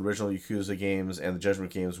more like the original Yakuza games and the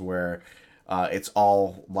Judgment games where it's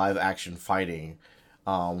all live-action fighting.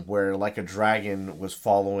 Where Like a Dragon was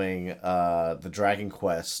following the Dragon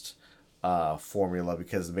Quest formula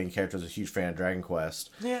because the main character is a huge fan of Dragon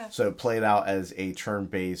Quest. Yeah. So it played out as a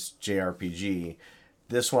turn-based JRPG.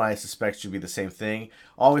 This one I suspect should be the same thing.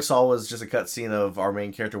 All we saw was just a cutscene of our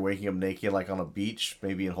main character waking up naked, like on a beach,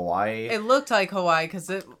 maybe in Hawaii. It looked like Hawaii because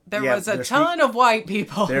there was a ton of white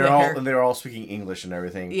people there. They were all speaking English and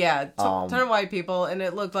everything. Yeah, ton of white people, and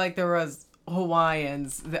it looked like there was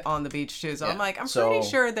Hawaiians on the beach too. So I'm like, I'm pretty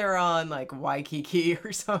sure they're on like Waikiki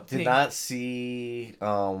or something. Did not see,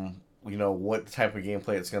 what type of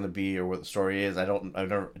gameplay it's going to be or what the story is. I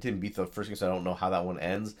didn't beat the first game, so I don't know how that one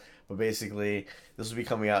ends. But basically, this will be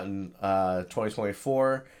coming out in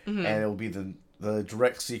 2024, and it will be the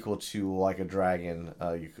direct sequel to Like a Dragon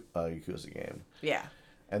Yakuza game. Yeah.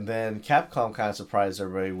 And then Capcom kind of surprised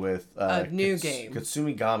everybody with a new game,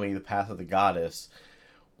 Katsumigami: The Path of the Goddess,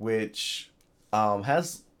 which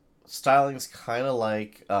has stylings kind of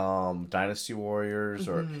like Dynasty Warriors,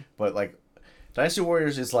 but like Dynasty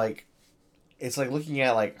Warriors is like it's like looking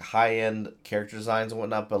at like high end character designs and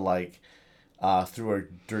whatnot, but like through a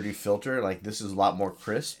dirty filter. Like this is a lot more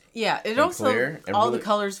crisp. Yeah, it also clear and all really, the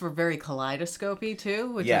colors were very kaleidoscopy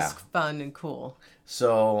too, which is fun and cool.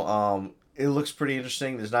 So it looks pretty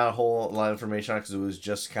interesting. There's not a whole lot of information on it because it was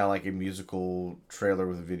just kind of like a musical trailer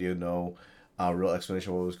with a video, no real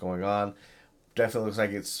explanation of what was going on. Definitely looks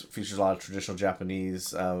like it features a lot of traditional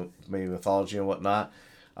Japanese, maybe mythology and whatnot.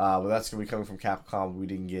 But that's going to be coming from Capcom. We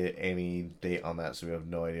didn't get any date on that, so we have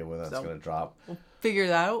no idea when that's going to drop. We'll figure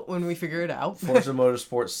it out when we figure it out. Forza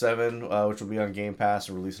Motorsport 7, which will be on Game Pass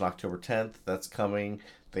and released on October 10th. That's coming.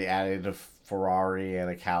 They added a Ferrari and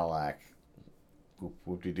a Cadillac.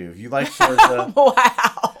 Whoop-de-doo. If you like Forza...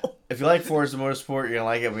 Wow! If you like Forza Motorsport, you're going to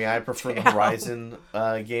like it. I mean, I prefer the Horizon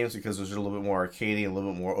games because those are a little bit more arcadey and a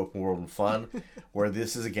little bit more open world and fun. Where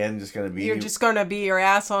this is, again, just going to be... You're just going to be your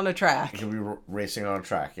ass on a track. You'll be racing on a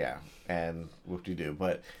track, yeah. And whoop-de-doo.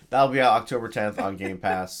 But that'll be out October 10th on Game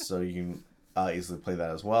Pass, so you can easily play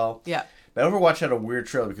that as well. Yeah. Now, Overwatch had a weird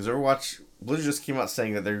trailer because Blizzard just came out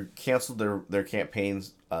saying that they canceled their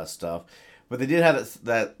campaigns stuff. But they did have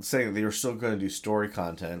that saying that they were still going to do story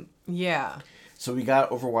content. Yeah. So we got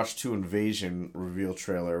Overwatch 2 Invasion reveal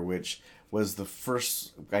trailer, which was the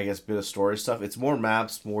first, I guess, bit of story stuff. It's more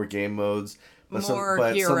maps, more game modes, but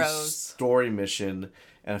more heroes. Some story mission,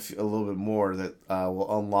 and a little bit more that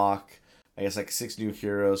will unlock, I guess, like 6 new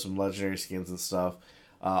heroes, some legendary skins and stuff,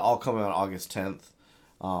 all coming on August 10th.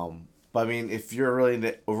 But I mean, if you're really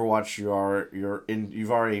into Overwatch,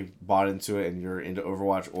 you've already bought into it, and you're into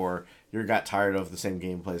Overwatch, or you got tired of the same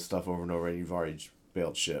gameplay stuff over and over, and you've already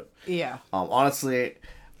bailed ship. Yeah. Honestly,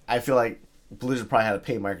 I feel like Blizzard probably had to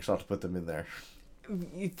pay Microsoft to put them in there.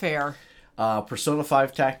 Fair. Persona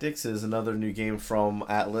 5 Tactics is another new game from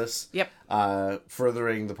Atlas. Yep.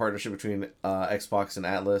 Furthering the partnership between Xbox and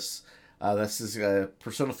Atlas. This is a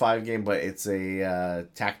Persona 5 game, but it's a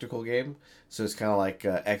tactical game. So it's kind of like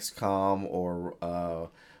XCOM or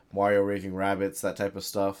Mario Raving Rabbids, that type of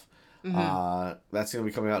stuff. Mm-hmm. That's going to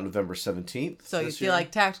be coming out November 17th. So if you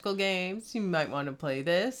like tactical games, you might want to play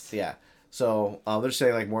this. Yeah. So they're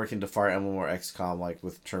saying like more akin to Fire Emblem or XCOM, like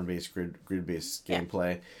with turn-based, grid-based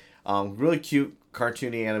gameplay. Really cute,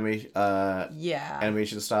 cartoony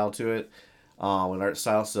animation style to it, and art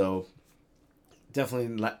style. So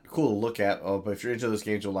definitely cool to look at. But if you're into those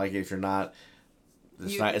games, you'll like it. If you're not,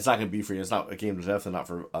 it's not going to be for you. It's not a game. Definitely not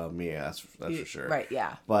for me. That's for sure. Right.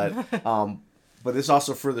 Yeah. But this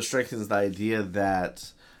also further strengthens the idea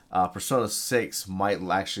that Persona 6 might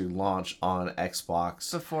actually launch on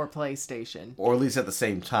Xbox before PlayStation, or at least at the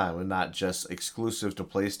same time, and not just exclusive to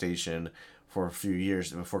PlayStation for a few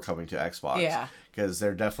years before coming to Xbox. Yeah. Because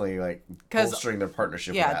they're definitely like bolstering their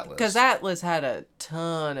partnership with Atlas. Because Atlas had a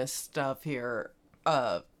ton of stuff here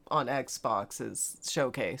on Xbox's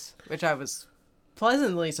showcase, which I was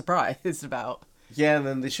pleasantly surprised about. Yeah, and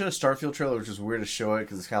then they showed a Starfield trailer, which was weird to show it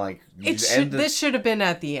because it's kind of like this should have been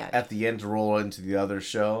at the end. At the end to roll into the other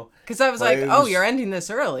show. Because I was like, "Oh, you're ending this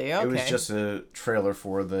early." Okay. It was just a trailer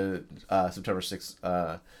for the September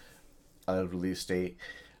 6th release date.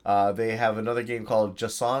 They have another game called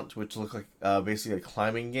Jacent, which looks like basically a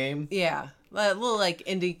climbing game. Yeah, a little like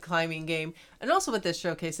indie climbing game. And also with this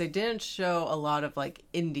showcase, they didn't show a lot of like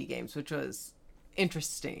indie games, which was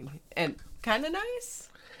interesting and kind of nice.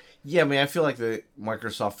 Yeah, I mean, I feel like the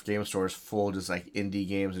Microsoft Game Store is full of just like indie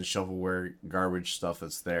games and shovelware garbage stuff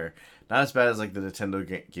that's there. Not as bad as like the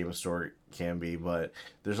Nintendo Game Store can be, but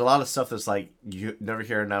there's a lot of stuff that's like you never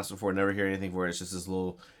hear announced before, never hear anything for it. It's just this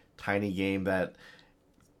little tiny game that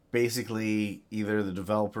basically either the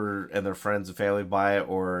developer and their friends and family buy it,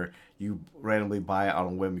 or you randomly buy it on a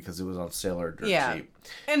whim because it was on sale or dirt cheap.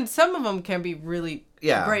 And some of them can be really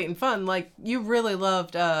great and fun. Like, you really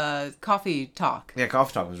loved Coffee Talk. Yeah,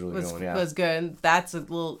 Coffee Talk was really good. Yeah, was good. And that's a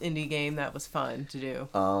little indie game that was fun to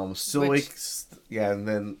do. Still Wakes, and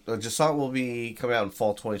then Jacent will be coming out in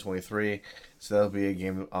fall 2023. So that'll be a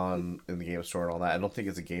game in the Game Store and all that. I don't think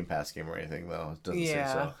it's a Game Pass game or anything though. It doesn't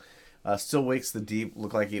say so. Still Wakes the Deep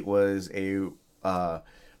looked like it was a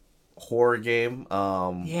horror game.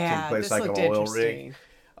 Yeah, place this like looked an oil interesting.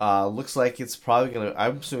 rig. Looks like it's probably gonna.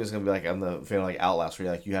 I'm assuming it's gonna be like on the vein like Outlast,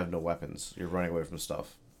 where you have no weapons, you're running away from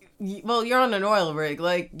stuff. Well, you're on an oil rig.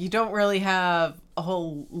 Like, you don't really have a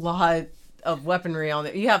whole lot of weaponry on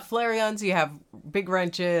it. You have flare guns, you have big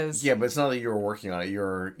wrenches. Yeah, but it's not that you're working on it.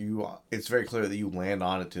 It's very clear that you land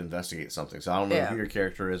on it to investigate something. So I don't know who your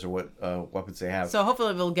character is or what weapons they have. So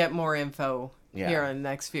hopefully we'll get more info here in the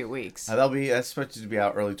next few weeks. That's expected to be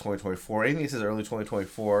out early 2024. Anything that says early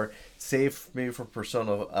 2024, save maybe for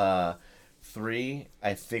Persona 3,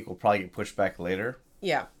 I think will probably get pushed back later.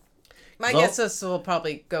 Yeah. My guess this will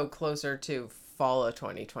probably go closer to fall of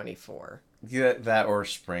 2024. Yeah, that or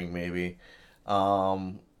spring maybe.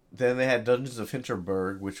 Then they had Dungeons of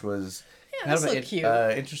Hinterberg, which was kind of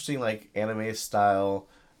an interesting like anime style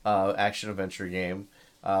action adventure game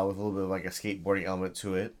with a little bit of like a skateboarding element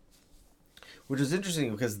to it, which was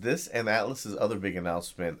interesting because this and Atlas's other big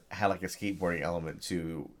announcement had like a skateboarding element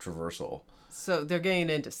to traversal. So they're getting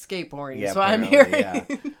into skateboarding, is what I'm hearing. Yeah.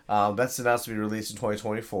 That's announced to be released in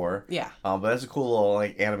 2024. Yeah. But that's a cool little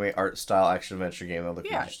like anime art style action adventure game that looked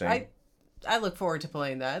interesting. I look forward to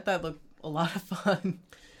playing that. That looked a lot of fun.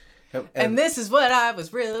 Yep, and this is what I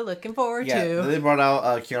was really looking forward to. They brought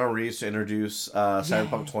out Keanu Reeves to introduce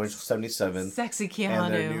Cyberpunk 2077. Sexy Keanu.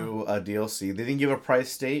 And their new DLC. They didn't give a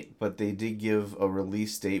price date, but they did give a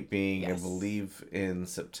release date being, I believe, in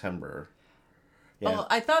September. Yeah. Oh,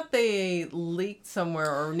 I thought they leaked somewhere,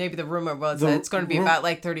 or maybe the rumor was that it's going to be about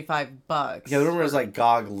like $35. Yeah, the rumor is like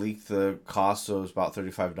GOG leaked the cost, so it was about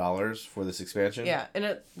 $35 for this expansion. Yeah,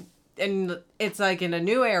 and it's like in a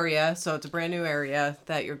new area, so it's a brand new area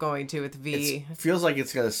that you're going to with V. It feels like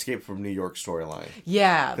it's going to escape from New York storyline.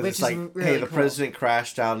 Yeah, which it's is like, really hey, the cool. president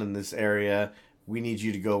crashed down in this area. We need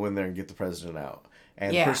you to go in there and get the president out.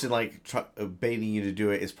 And the person like baiting you to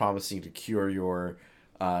do it is promising to cure your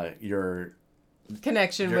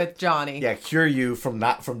connection with Johnny. Yeah, cure you from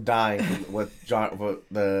dying. What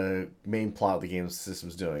the main plot of the game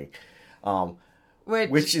system's doing.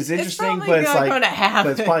 Which is interesting, but it's like, but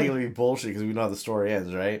it's probably gonna be bullshit because we know how the story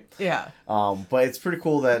ends, right? Yeah. But it's pretty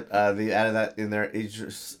cool that they added that in there.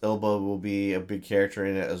 Idris Elba will be a big character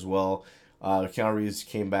in it as well. Keanu Reeves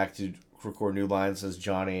came back to record new lines as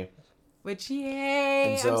Johnny. Which,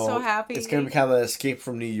 yay! So I'm so happy. It's gonna be kind of an escape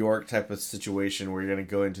from New York type of situation where you're gonna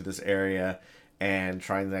go into this area and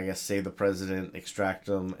try and, I guess, save the president, extract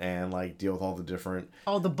him, and, like, deal with all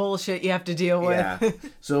the bullshit you have to deal with. Yeah.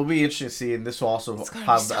 So it'll be interesting to see, and this will also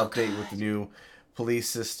have the update with the new police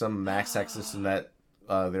system, max tax system that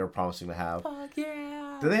they were promising to have. Fuck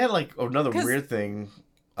yeah. Then they had, like, another weird thing,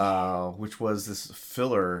 which was this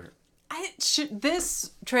filler. This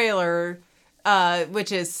trailer...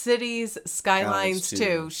 which is Cities Skylines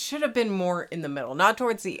 2, should have been more in the middle, not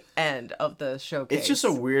towards the end of the showcase. It was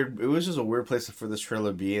just a weird place for this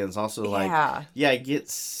trailer to be, and it's also like, I get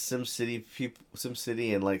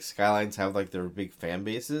SimCity and like Skylines have like their big fan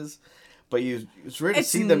bases, but it's rare to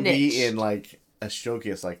see them be in like a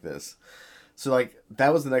showcase like this. So like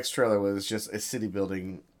that was the next trailer, was just a city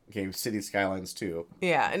building game, City Skylines 2.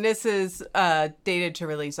 Yeah, and this is dated to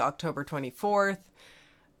release October 24th.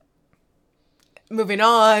 moving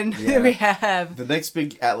on, Yeah. we have The next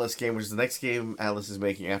big Atlas game, which is the next game Atlas is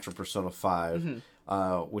making after Persona 5,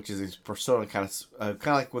 which is a Persona kind of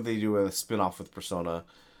like what they do with a spin-off with Persona.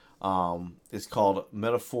 It's called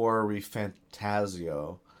Metaphor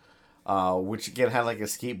Refantasio, which again had like a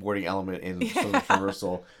skateboarding element in Persona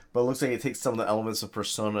Traversal, but it looks like it takes some of the elements of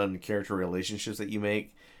Persona and character relationships that you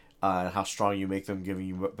make, and how strong you make them, giving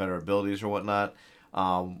you better abilities or whatnot.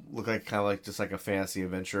 Look like kind of like just like a fantasy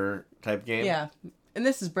adventure type game. Yeah. And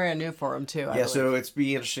this is brand new for him too. I believe. So it's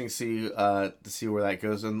be interesting to see where that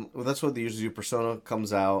goes, and that's what they usually do. Persona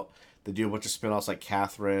comes out, they do a bunch of spin-offs like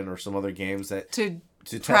Catherine or some other games that to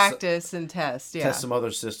practice and test. Yeah, test some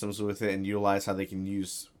other systems with it and utilize how they can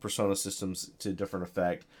use Persona systems to different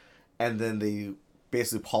effect, and then they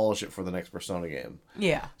basically polish it for the next Persona game.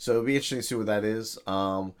 Yeah. So it'll be interesting to see what that is.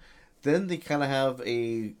 Then they kind of have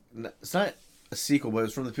it's not a sequel, but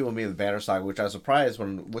it's from the people who made the Banner Saga, which I was surprised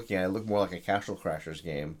when looking at it. It looked more like a Castle Crashers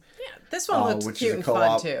game. Yeah, this one looks which cute is a and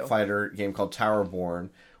co-op fun too. fighter game called Towerborn,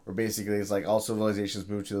 where basically it's like all civilizations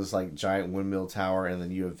move to this like giant windmill tower, and then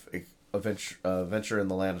you have venture in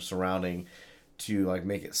the land of surrounding to like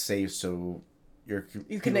make it safe, so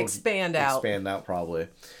you can expand out probably.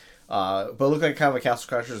 But it looked like kind of a Castle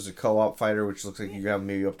Crashers is a co-op fighter, which looks like you have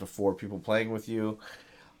maybe up to 4 people playing with you.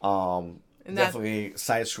 And definitely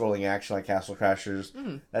side-scrolling action like Castle Crashers.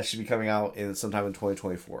 That should be coming out sometime in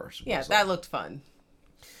 2024. Yeah, that looked fun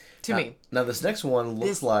to me. Now this next one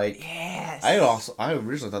looks like... Yes. I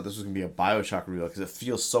originally thought this was going to be a BioShock reveal because it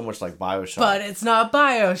feels so much like BioShock. But it's not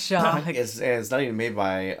BioShock. It's not even made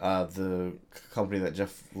by the company that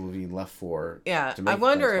Jeff Levine left for. Yeah, to make I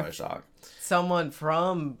wonder if BioShock. Someone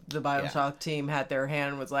from the BioShock team had their hand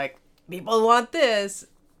and was like, people want this.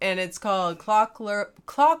 And it's called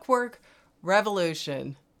Clockwork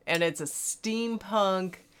Revolution, and it's a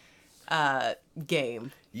steampunk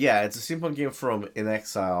game. Yeah, it's a steampunk game from In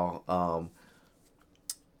Exile,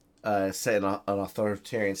 set in an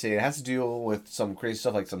authoritarian city. It has to deal with some crazy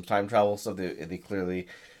stuff, like some time travel stuff they clearly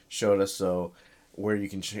showed us. So where you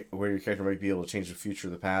can where your character might be able to change the future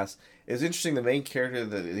or the past. It's interesting. The main character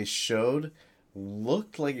that they showed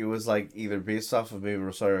looked like it was like either based off of maybe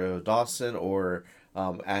Rosario Dawson or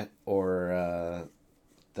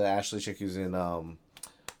the Ashley chick who's in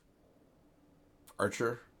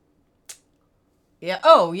Archer. Yeah.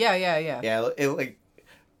 Oh, yeah. Yeah,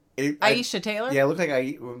 Aisha Taylor? Yeah, it looked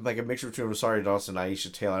like a mixture between Rosario Dawson and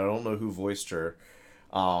Aisha Taylor. I don't know who voiced her.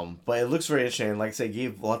 But it looks very interesting. Like I say, it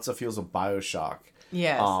gave lots of feels of BioShock.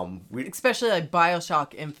 Yes. Especially like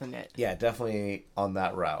BioShock Infinite. Yeah, definitely on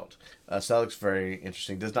that route. So that looks very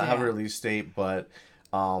interesting. Does not have a release date, but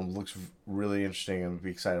looks really interesting, and I'd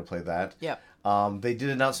be excited to play that. Yep. They did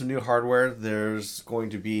announce some new hardware. There's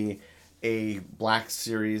going to be a black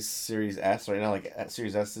Series S. Right now, like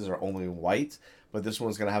Series S's are only white, but this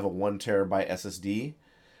one's going to have a 1 terabyte SSD.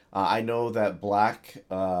 I know that Black,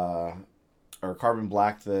 or Carbon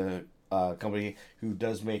Black, the company who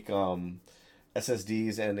does make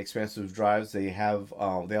SSDs and expansive drives, they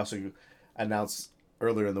also announced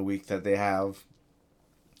earlier in the week that they have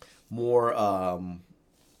more.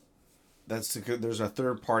 There's a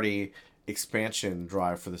third party expansion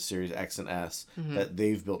drive for the Series X and S that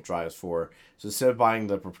they've built drives for. So instead of buying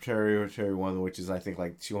the proprietary one, which is I think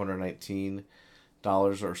like $219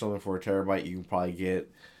 or something for a terabyte, you can probably get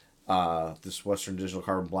this Western Digital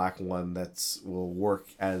Carbon Black one will work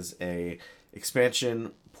as a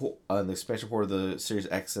expansion the expansion port of the Series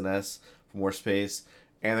X and S for more space,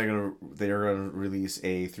 and they're gonna release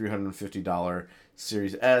a $350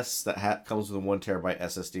 Series S that comes with a 1 terabyte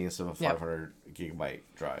SSD instead of a 500 gigabyte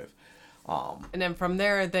drive. And then from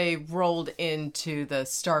there, they rolled into the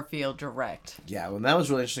Starfield Direct. Yeah, and that was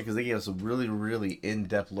really interesting because they gave us a really, really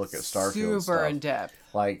in-depth look at Starfield. Super in-depth.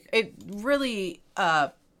 Like it really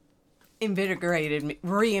reinvigorated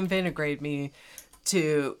me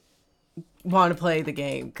to want to play the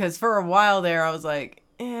game, because for a while there I was like,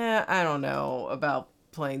 I don't know about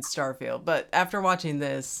playing Starfield, but after watching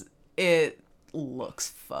this, it looks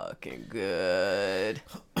fucking good.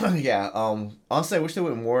 Yeah, honestly, I wish they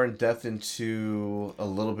went more in depth into a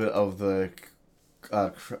little bit of the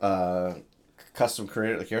custom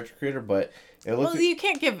creator, the character creator, but it looks. Well, you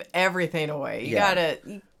can't give everything away. You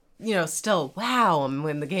gotta, still wow them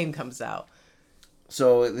when the game comes out.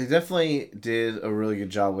 So they definitely did a really good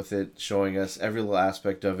job with it, showing us every little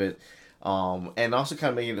aspect of it, and also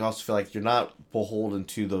kind of making it also feel like you're not beholden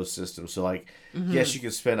to those systems. So like, yes, you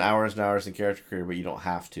can spend hours and hours in character creator, but you don't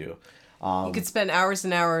have to. You could spend hours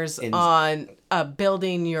and hours on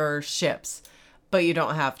building your ships, but you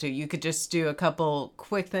don't have to. You could just do a couple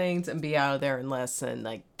quick things and be out of there in less than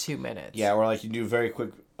like 2 minutes. Yeah, or like you do very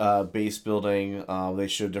quick base building. They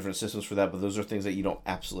showed different systems for that, but those are things that you don't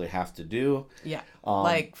absolutely have to do. Yeah,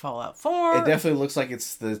 like Fallout 4. It definitely looks like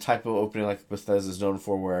it's the type of opening like Bethesda is known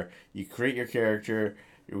for, where you create your character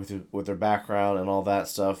with their background and all that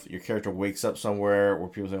stuff. Your character wakes up somewhere where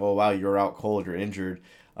people say, "Oh wow, you're out cold, you're injured.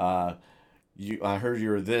 I heard you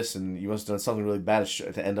were this, and you must have done something really bad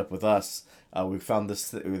to end up with us. We found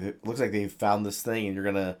this. It looks like they found this thing,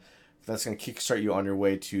 and that's gonna kickstart you on your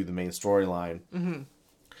way to the main storyline." Mm-hmm.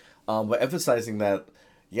 But emphasizing that,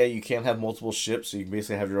 yeah, you can have multiple ships, so you can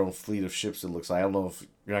basically have your own fleet of ships. It looks like, I don't know if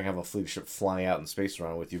you're not gonna have a fleet of ships flying out in space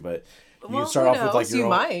around with you, but you can start off with like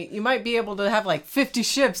your own. You might be able to have like 50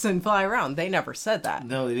 ships and fly around. They never said that.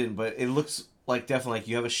 No, they didn't. But it looks like definitely like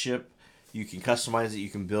you have a ship. You can customize it. You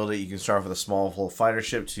can build it. You can start off with a small little fighter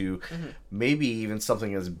ship to maybe even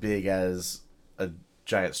something as big as a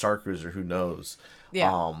giant star cruiser. Who knows?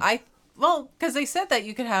 Yeah, because they said that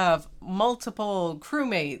you could have multiple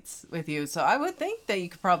crewmates with you, so I would think that you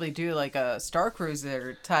could probably do like a star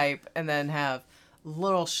cruiser type, and then have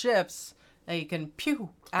little ships that you can pew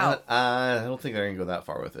out. I don't think they're gonna go that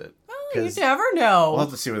far with it. You never know. We'll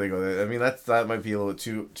have to see where they go. I mean, that might be a little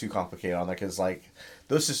too complicated on that, because like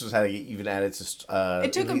those systems had to get even added to.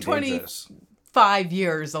 It took them 25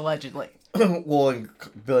 years allegedly. Well, in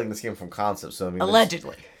building this game from concept, so I mean,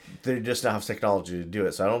 allegedly. They just now have technology to do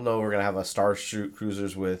it. So I don't know we're going to have a starship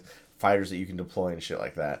cruisers with fighters that you can deploy and shit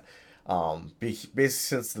like that. Basically,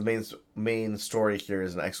 since the main story here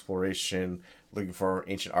is an exploration, looking for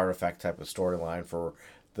ancient artifact type of storyline for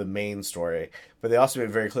the main story. But they also made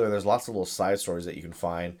it very clear there's lots of little side stories that you can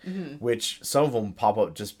find, which some of them pop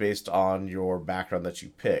up just based on your background that you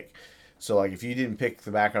pick. So like if you didn't pick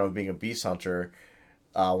the background of being a beast hunter,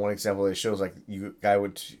 one example they show is like guy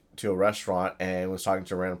went to a restaurant and was talking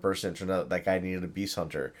to a random person. It turned out that guy needed a beast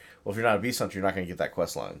hunter. Well, if you're not a beast hunter, you're not going to get that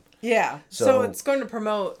quest line. Yeah. So it's going to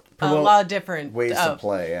promote a lot of different ways to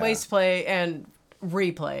play. Yeah. Ways to play and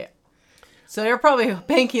replay. So they're probably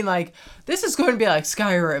banking like, this is going to be like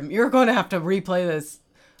Skyrim. You're going to have to replay this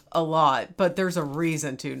a lot, but there's a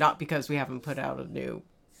reason to, not because we haven't put out a new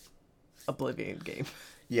Oblivion game.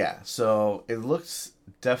 Yeah, so it looks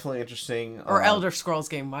definitely interesting. Or Elder Scrolls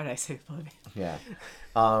game. Why did I say Oblivion? Yeah.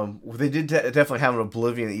 They did definitely have an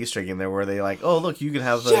Oblivion Easter egg in there where they like, oh, look, you can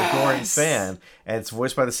have an annoying fan. And it's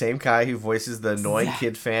voiced by the same guy who voices the annoying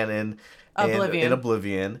kid fan in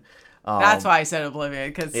Oblivion. That's why I said Oblivion,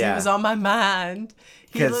 because he was on my mind.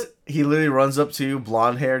 Because he literally runs up to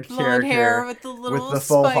blonde-haired character hair with the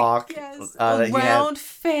faux hawk, round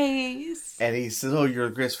face, and he says, "Oh, you're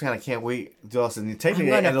a great fan. I can't wait to do this." And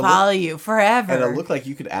I'm gonna follow you forever. And it looked like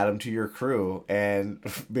you could add him to your crew, and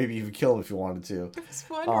maybe even kill him if you wanted to. It's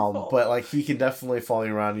wonderful. But like he can definitely follow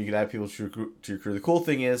you around. You can add people to your crew. The cool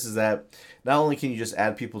thing is that not only can you just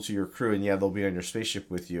add people to your crew, and they'll be on your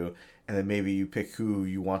spaceship with you. And then maybe you pick who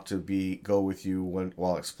you want to go with you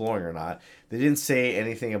while exploring or not. They didn't say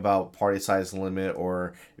anything about party size limit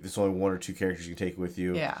or if it's only one or two characters you can take with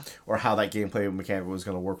you. Yeah. Or how that gameplay mechanic was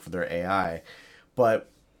going to work for their AI. But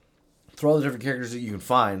through all the different characters that you can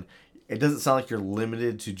find, it doesn't sound like you're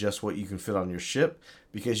limited to just what you can fit on your ship,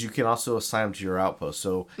 because you can also assign them to your outpost.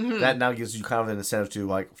 So that now gives you kind of an incentive to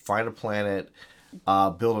like find a planet,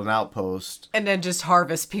 build an outpost, and then just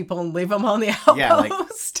harvest people and leave them on the outpost. Yeah, like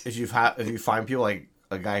if you find people like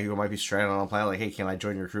a guy who might be stranded on a planet, like, hey, can I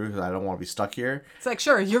join your crew because I don't want to be stuck here? It's like,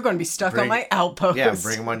 sure, you're going to be stuck on my outpost. Yeah,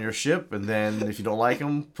 bring them on your ship, and then if you don't like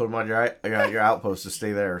them, put them on your outpost to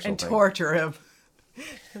stay there or something. And torture him.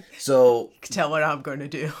 So you can tell what I'm going to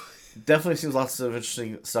do. Definitely seems lots of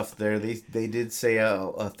interesting stuff there. They did say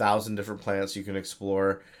 1,000 different planets you can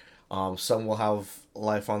explore. Some will have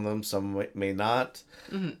life on them, some may not.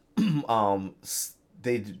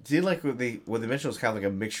 They did like what they mentioned was kind of like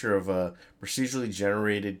a mixture of procedurally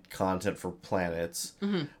generated content for planets,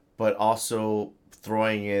 but also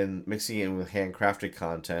mixing it in with handcrafted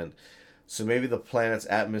content. So maybe the planet's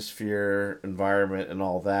atmosphere, environment, and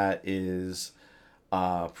all that is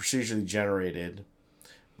procedurally generated.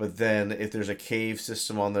 But then if there's a cave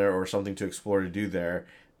system on there or something to explore to do there,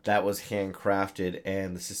 that was handcrafted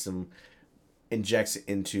and the system injects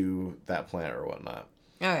into that planet or whatnot.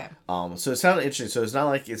 Okay. So it sounded interesting. So it's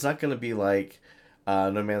not going to be like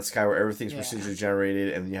No Man's Sky where everything's procedurally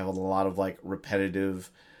generated and you have a lot of like repetitive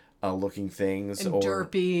looking things and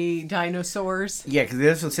derpy dinosaurs. Yeah, because they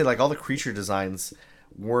also say like all the creature designs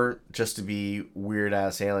weren't just to be weird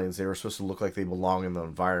ass aliens. They were supposed to look like they belong in the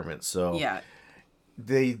environment. So yeah,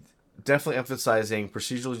 they definitely emphasizing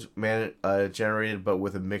procedurally generated, but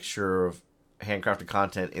with a mixture of handcrafted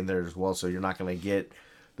content in there as well. So you're not going to get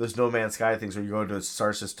those No Man's Sky things where you go into a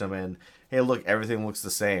star system and, hey, look, everything looks the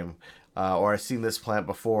same. or I've seen this plant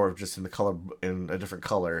before, just in a different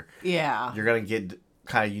color. Yeah. You're gonna get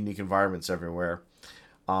kind of unique environments everywhere.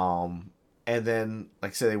 And then,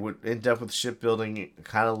 like I said, they went in depth with shipbuilding,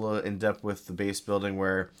 kind of in depth with the base building,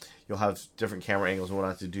 where you'll have different camera angles and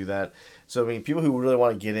whatnot to do that. So I mean, people who really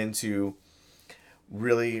want to get into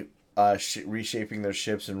really reshaping their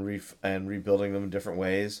ships and rebuilding them in different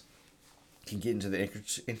ways can get into the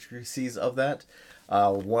intricacies of that.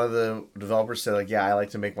 One of the developers said, like, yeah, I like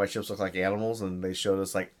to make my ships look like animals, and they showed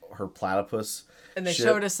us like her platypus. And they ship.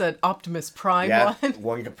 showed us an Optimus Prime one.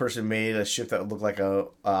 One person made a ship that looked like a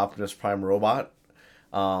Optimus Prime robot.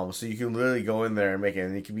 So you can literally go in there and make it,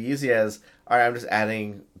 and it can be easy as, all right, I'm just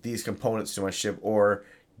adding these components to my ship, or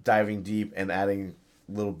diving deep and adding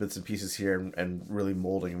little bits and pieces here and really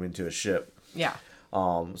molding them into a ship. Yeah.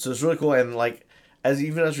 So it's really cool, and like as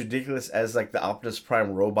ridiculous as like the Optimus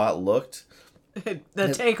Prime robot looked,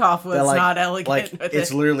 the takeoff was not elegant. Like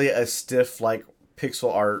it's literally a stiff like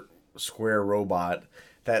pixel art square robot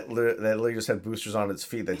that literally just had boosters on its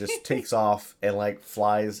feet that just takes off and like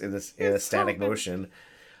flies in a static motion.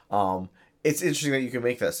 It's interesting that you can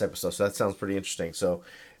make that type of stuff, so that sounds pretty interesting. So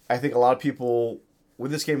I think a lot of people,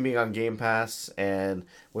 with this game being on Game Pass and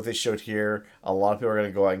what they showed here, a lot of people are going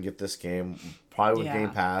to go out and get this game, probably with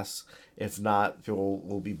Game Pass. If not, people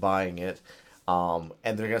will be buying it. And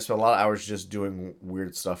they're going to spend a lot of hours just doing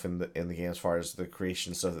weird stuff in the game as far as the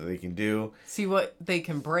creation stuff that they can do. See what they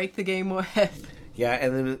can break the game with. Yeah,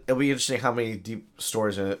 and then it'll be interesting how many deep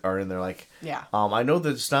stories are in there. Like, I know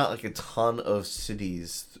there's not like a ton of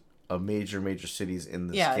cities, major cities in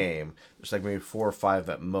this game. There's like maybe 4 or 5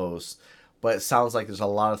 at most. But it sounds like there's a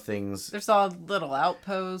lot of things. There's all little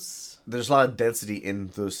outposts. There's a lot of density in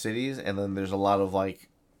those cities, and then there's a lot of like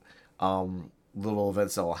little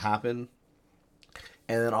events that will happen.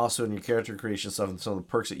 And then also in your character creation stuff and some of the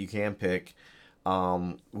perks that you can pick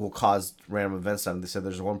will cause random events. They said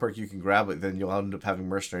there's one perk you can grab, but then you'll end up having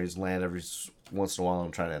mercenaries land every once in a while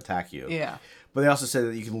and trying to attack you. Yeah. But they also said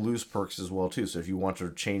that you can lose perks as well too. So if you want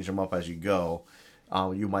to change them up as you go,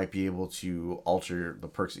 you might be able to alter the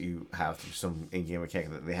perks that you have through some in-game mechanic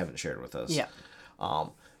that they haven't shared with us. Yeah.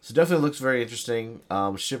 So definitely looks very interesting.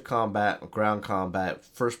 Ship combat, ground combat,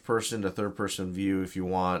 first person to third person view if you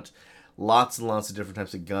want. Lots and lots of different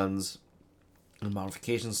types of guns and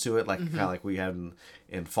modifications to it, like kind of like we had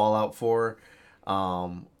in Fallout 4.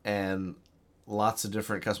 And lots of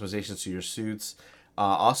different customizations to your suits.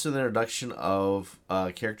 Also the introduction of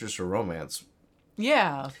characters for romance.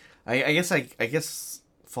 Yeah. I guess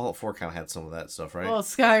Fallout 4 kind of had some of that stuff, right? Well,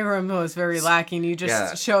 Skyrim was very lacking. You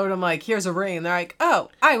just showed them, like, here's a ring. And they're like, oh,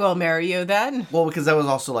 I will marry you then. Well, because that was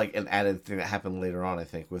also, like, an added thing that happened later on, I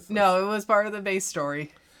think. No, it was part of the base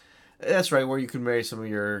story. That's right, where you can marry some of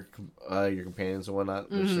your companions and whatnot.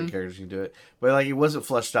 There's certain characters you can do it. But, like, it wasn't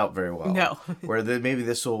fleshed out very well. No. Where maybe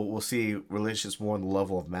we'll see relationships more on the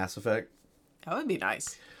level of Mass Effect. That would be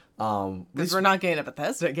nice. Because we're not getting a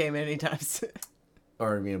Bethesda game anytime soon.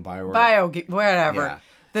 Or, I mean, BioWare. Whatever. Yeah.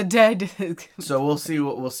 The dead. So we'll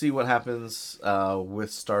see what happens with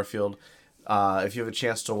Starfield. If you have a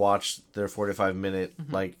chance to watch their 45-minute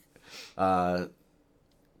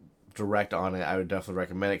direct on it, I would definitely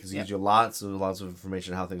recommend it because it gives you lots of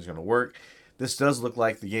information on how things are going to work. This does look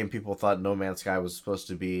like the game people thought No Man's Sky was supposed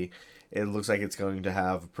to be. It looks like it's going to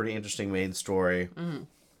have a pretty interesting main story.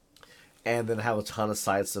 And then have a ton of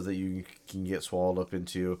side stuff that you can get swallowed up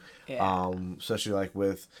into. Yeah. Especially like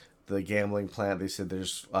with the gambling plant, they said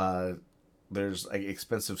there's like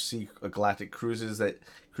expensive galactic cruise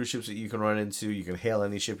ships that you can run into. You can hail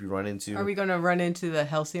any ship you run into. Are we going to run into the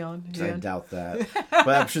Halcyon? I doubt that. But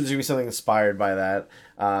I'm sure there's going to be something inspired by that.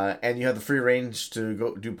 And you have the free range to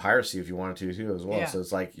go do piracy if you wanted to too as well. Yeah. So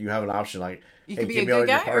it's like you have an option like, you can be a good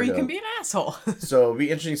guy or you can be an asshole. So it'll be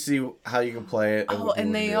interesting to see how you can play it.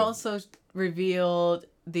 And they also revealed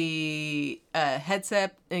the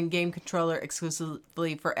headset and game controller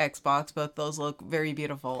exclusively for Xbox. Both those look very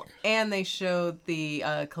beautiful. And they showed the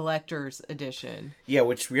collector's edition. Yeah,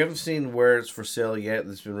 which we haven't seen where it's for sale yet.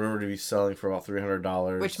 It's been rumored to be selling for about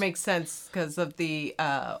 $300. Which makes sense because of the...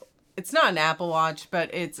 it's not an Apple Watch,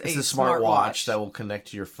 but it's a smartwatch that will connect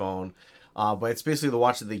to your phone. But it's basically the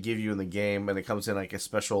watch that they give you in the game, and it comes in like a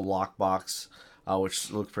special lockbox, which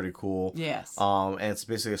looks pretty cool. Yes. And it's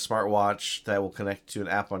basically a smartwatch that will connect to an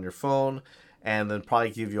app on your phone, and then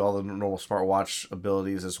probably give you all the normal smartwatch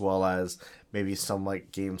abilities as well as maybe some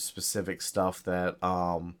like game specific stuff that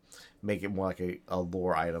make it more like a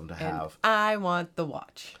lore item to have. And I want the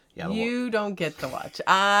watch. Yeah, you don't get the watch.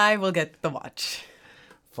 I will get the watch.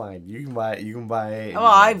 Fine, you can buy. Well,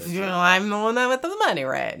 I'm the one with the money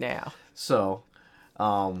right now. So,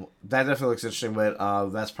 That definitely looks interesting, but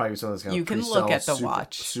that's probably something that's going to You can look at the super,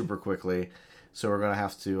 watch super quickly. So we're going to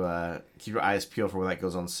have to keep your eyes peeled for when that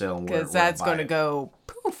goes on sale. Because that's going to go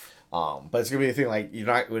poof. But it's going to be a thing like, you're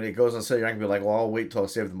not, when it goes on sale, you're not going to be like, well, I'll wait till I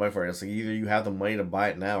save the money for it. It's like either you have the money to buy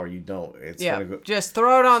it now or you don't. It's Yeah, gonna go, just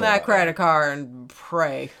throw it on that credit card and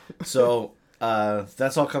pray. So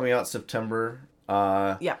that's all coming out September.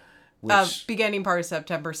 Yeah. Which, beginning part of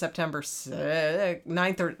September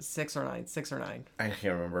 9th or 6 or 9. 6 or 9. I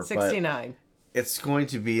can't remember. 69. But it's going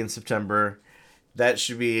to be in September. That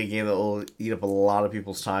should be a game that will eat up a lot of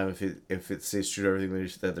people's time if it stays true to everything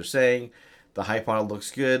that they're saying. The hype on it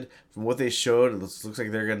looks good. From what they showed, it looks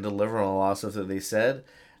like they're going to deliver on a lot of stuff that they said.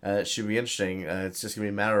 It should be interesting. It's just going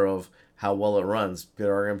to be a matter of how well it runs.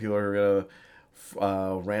 There are going to be people who are going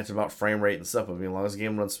to rant about frame rate and stuff. But I mean, as long as the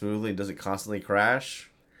game runs smoothly, does it constantly crash?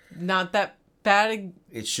 Not that bad.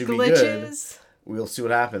 It should glitches. be good. We'll see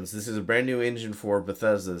what happens. This is a brand new engine for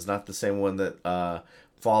Bethesda. It's not the same one that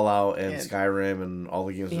Fallout and Skyrim and all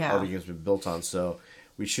the games have been built on. So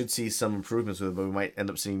we should see some improvements with it, but we might end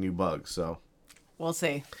up seeing new bugs. So we'll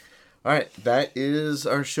see. All right, that is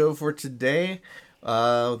our show for today.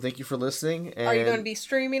 Thank you for listening. And, are you going to be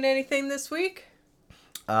streaming anything this week?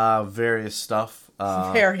 Various stuff.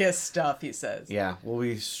 Various stuff, he says. Yeah, we'll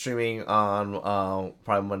be streaming on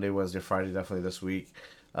probably Monday, Wednesday, Friday, definitely this week.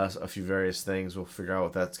 A few various things. We'll figure out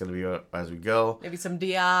what that's going to be as we go. Maybe some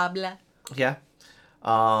Diablo. Yeah.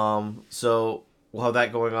 So we'll have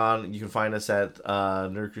that going on. You can find us at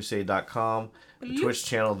nerdcrusade.com, the Twitch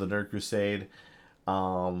channel, The Nerd Crusade,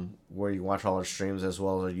 where you can watch all our streams, as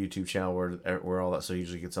well as our YouTube channel where all that stuff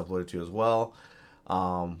usually gets uploaded to as well.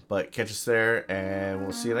 But catch us there, and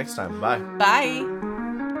we'll see you next time. Bye. Bye.